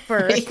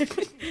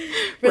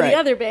the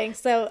other banks.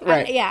 So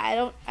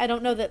I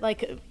don't know that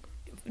like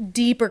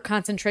deeper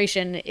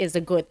concentration is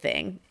a good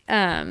thing.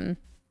 And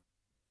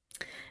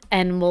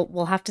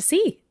we'll have to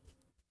see.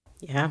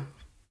 Yeah,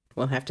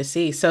 we'll have to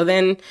see. So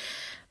then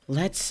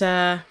let's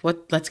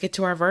get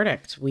to our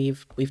verdict.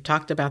 We've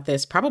talked about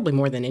this probably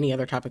more than any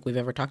other topic we've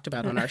ever talked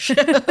about on our show.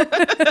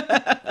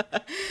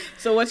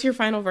 So what's your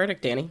final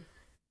verdict, Dani?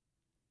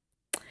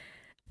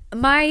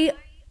 My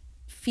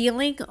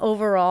feeling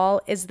overall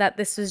is that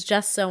this was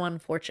just so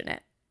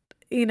unfortunate.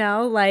 You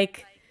know,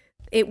 like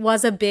it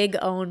was a big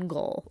own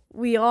goal.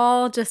 We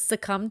all just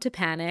succumbed to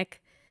panic.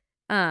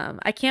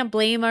 I can't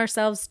blame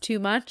ourselves too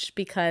much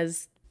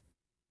because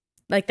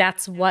like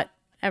that's what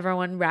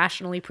everyone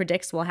rationally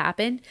predicts will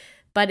happen.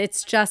 But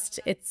it's just,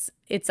 it's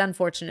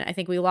unfortunate. I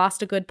think we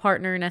lost a good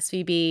partner in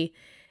SVB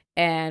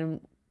and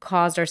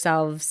caused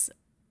ourselves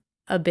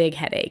a big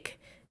headache.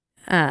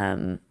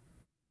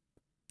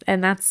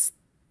 And that's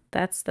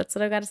what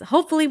I've got to say.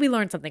 Hopefully we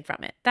learned something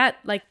from it. That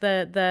like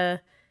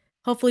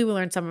hopefully we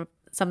learned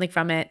something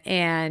from it.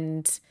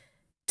 And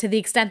to the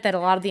extent that a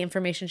lot of the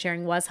information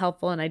sharing was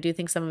helpful, and I do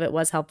think some of it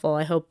was helpful,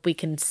 I hope we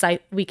can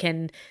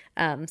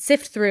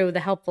sift through the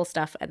helpful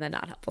stuff and the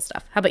not helpful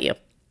stuff. How about you?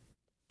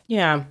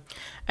 Yeah,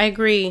 I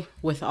agree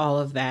with all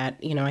of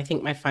that. You know, I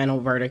think my final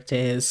verdict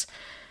is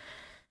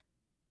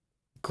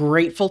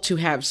grateful to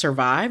have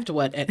survived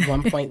what at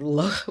one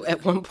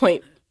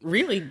point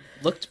really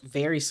looked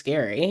very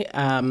scary.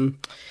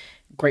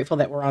 Grateful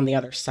that we're on the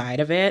other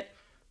side of it.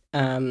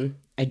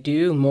 I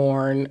do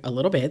mourn a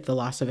little bit the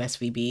loss of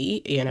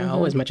SVB, you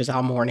know, as much as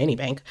I'll mourn any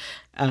bank.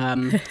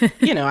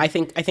 You know, I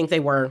think they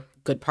were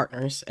good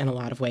partners in a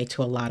lot of way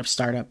to a lot of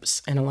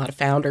startups and a lot of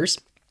founders.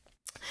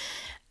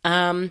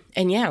 And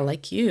yeah,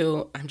 like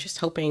you, I'm just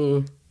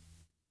hoping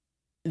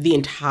the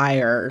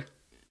entire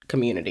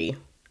community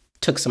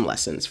took some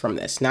lessons from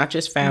this, not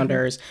just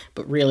founders,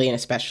 but really and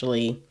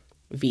especially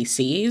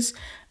VCs,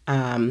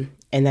 and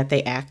that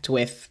they act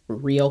with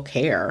real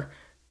care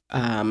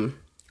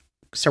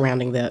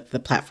surrounding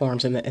the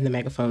platforms and the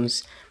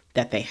megaphones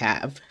that they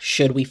have,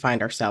 should we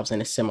find ourselves in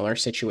a similar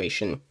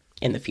situation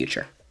in the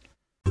future.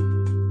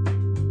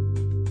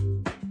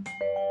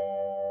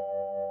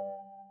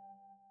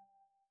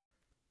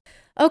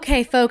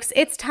 Okay, folks,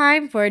 it's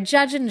time for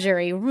Judge and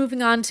Jury. We're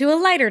moving on to a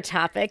lighter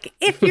topic.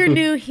 If you're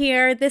new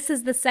here, this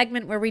is the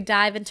segment where we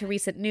dive into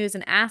recent news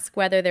and ask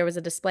whether there was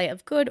a display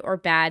of good or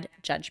bad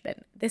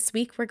judgment. This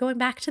week, we're going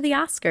back to the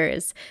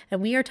Oscars,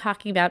 and we are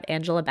talking about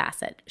Angela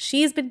Bassett.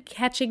 She's been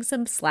catching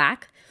some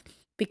slack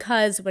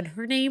because when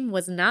her name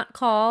was not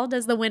called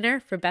as the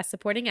winner for Best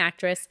Supporting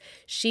Actress,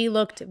 she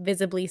looked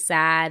visibly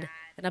sad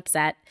and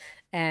upset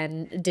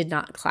and did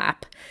not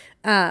clap.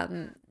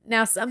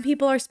 Now, some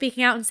people are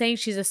speaking out and saying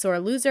she's a sore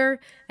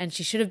loser and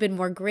she should have been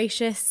more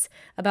gracious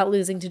about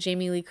losing to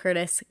Jamie Lee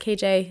Curtis.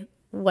 KJ,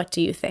 what do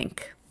you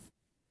think?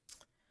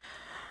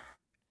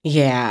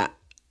 Yeah.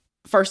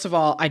 First of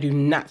all, I do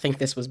not think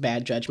this was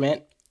bad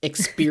judgment.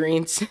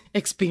 Experiencing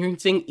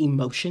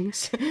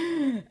emotions.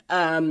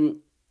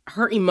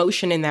 Her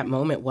emotion in that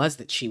moment was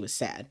that she was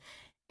sad.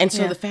 And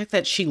so the fact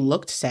that she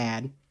looked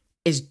sad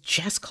is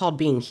just called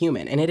being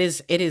human. And it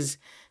is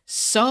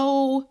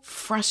so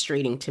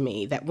frustrating to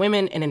me that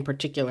women, and in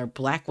particular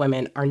Black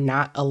women, are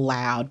not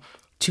allowed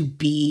to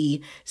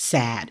be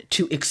sad,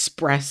 to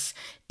express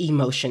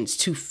emotions,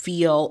 to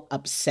feel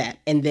upset,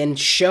 and then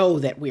show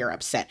that we are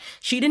upset.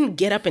 She didn't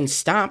get up and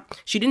stomp.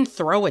 She didn't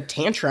throw a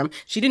tantrum.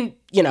 She didn't,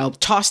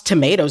 toss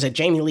tomatoes at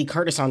Jamie Lee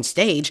Curtis on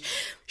stage.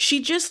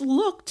 She just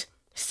looked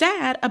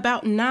sad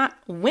about not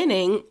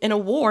winning an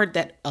award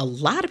that a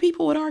lot of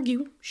people would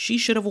argue she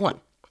should have won,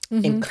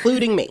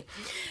 including me.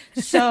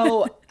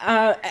 So,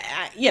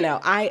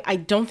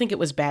 I don't think it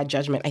was bad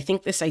judgment. I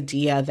think this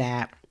idea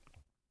that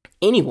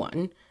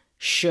anyone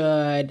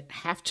should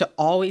have to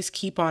always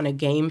keep on a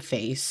game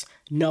face,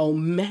 no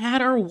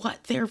matter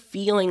what they're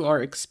feeling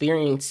or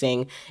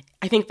experiencing,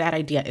 I think that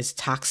idea is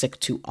toxic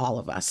to all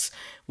of us.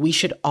 We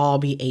should all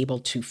be able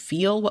to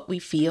feel what we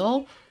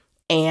feel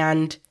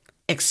and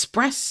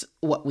express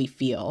what we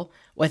feel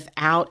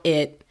without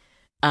it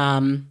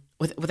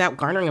without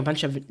garnering a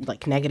bunch of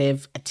like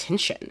negative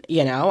attention.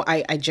 You know,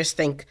 I just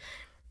think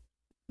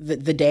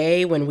the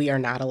day when we are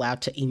not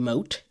allowed to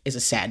emote is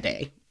a sad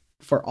day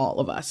for all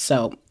of us.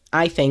 So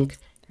I think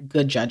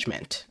good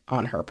judgment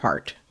on her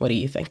part. What do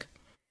you think?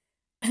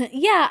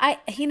 Yeah, I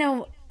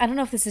don't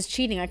know if this is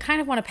cheating. I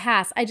kind of want to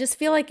pass. I just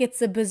feel like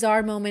it's a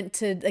bizarre moment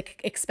to like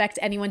expect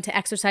anyone to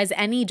exercise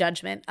any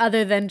judgment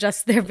other than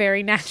just their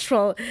very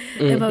natural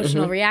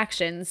emotional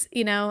reactions.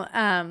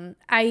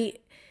 I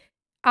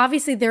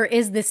obviously there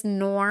is this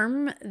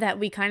norm that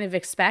we kind of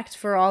expect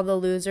for all the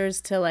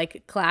losers to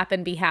like clap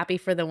and be happy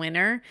for the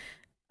winner.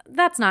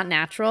 That's not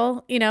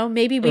natural.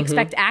 Maybe we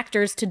expect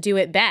actors to do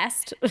it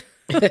best,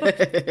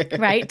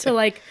 right? To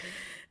like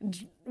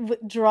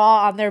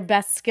draw on their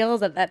best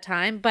skills at that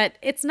time, but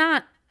it's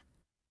not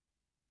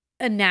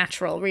a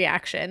natural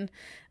reaction.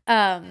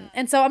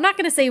 And so I'm not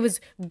going to say it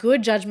was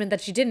good judgment that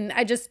she didn't,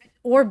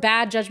 or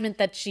bad judgment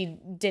that she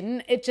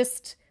didn't. It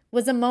just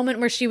was a moment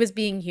where she was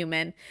being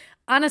human.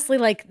 Honestly,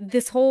 like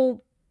this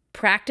whole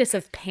practice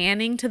of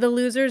panning to the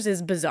losers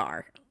is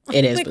bizarre.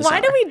 It is like, bizarre.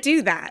 why do we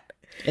do that?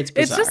 It's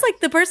bizarre. It's just like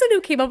the person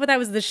who came up with that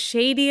was the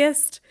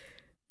shadiest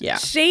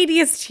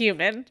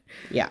human.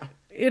 Yeah.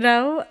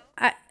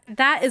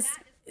 That is,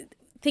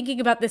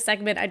 thinking about this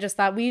segment, I just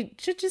thought we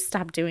should just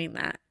stop doing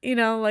that.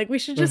 Like we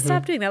should just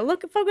stop doing that.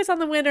 Focus on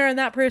the winner and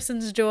that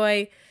person's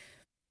joy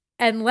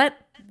and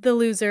let the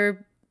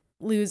loser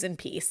lose in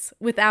peace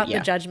without the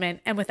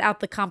judgment and without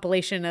the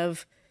compilation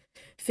of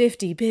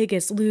 50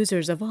 biggest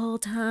losers of all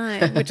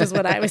time, which is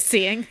what I was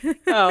seeing.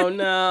 Oh,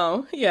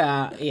 no.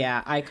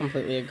 Yeah. I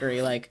completely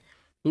agree. Like,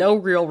 no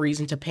real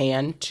reason to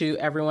pan to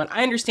everyone.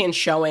 I understand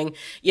showing,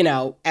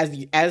 as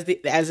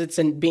it's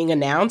being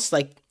announced,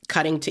 like,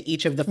 cutting to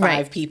each of the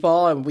five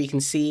people and we can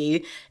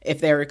see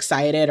if they're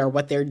excited or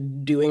what they're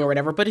doing or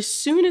whatever. But as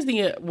soon as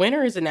the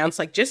winner is announced,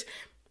 like just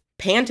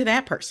pan to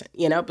that person,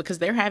 because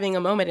they're having a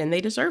moment and they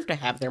deserve to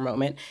have their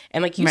moment.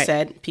 And like you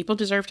said, people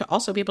deserve to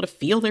also be able to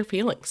feel their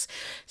feelings.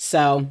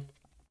 So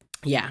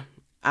yeah,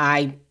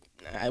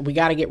 we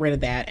got to get rid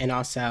of that. And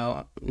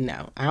also,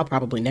 no, I'll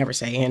probably never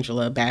say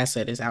Angela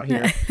Bassett is out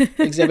here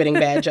exhibiting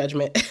bad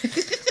judgment.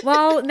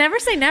 Well, never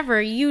say never.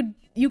 You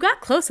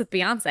got close with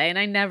Beyonce and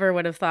I never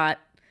would have thought.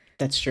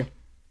 That's true.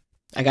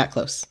 I got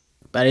close,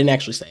 but I didn't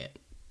actually say it.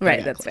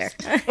 Right, that's fair.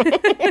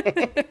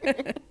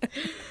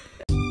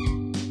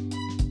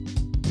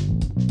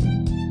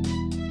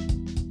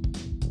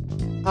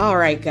 All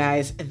right,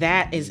 guys,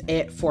 that is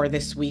it for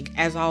this week.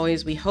 As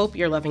always, we hope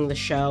you're loving the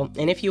show.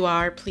 And if you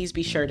are, please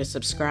be sure to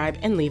subscribe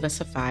and leave us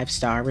a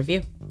 5-star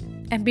review.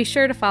 And be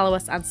sure to follow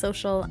us on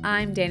social.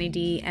 I'm Dani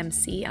D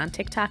MC on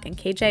TikTok, and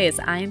KJ is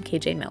I am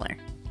KJ Miller.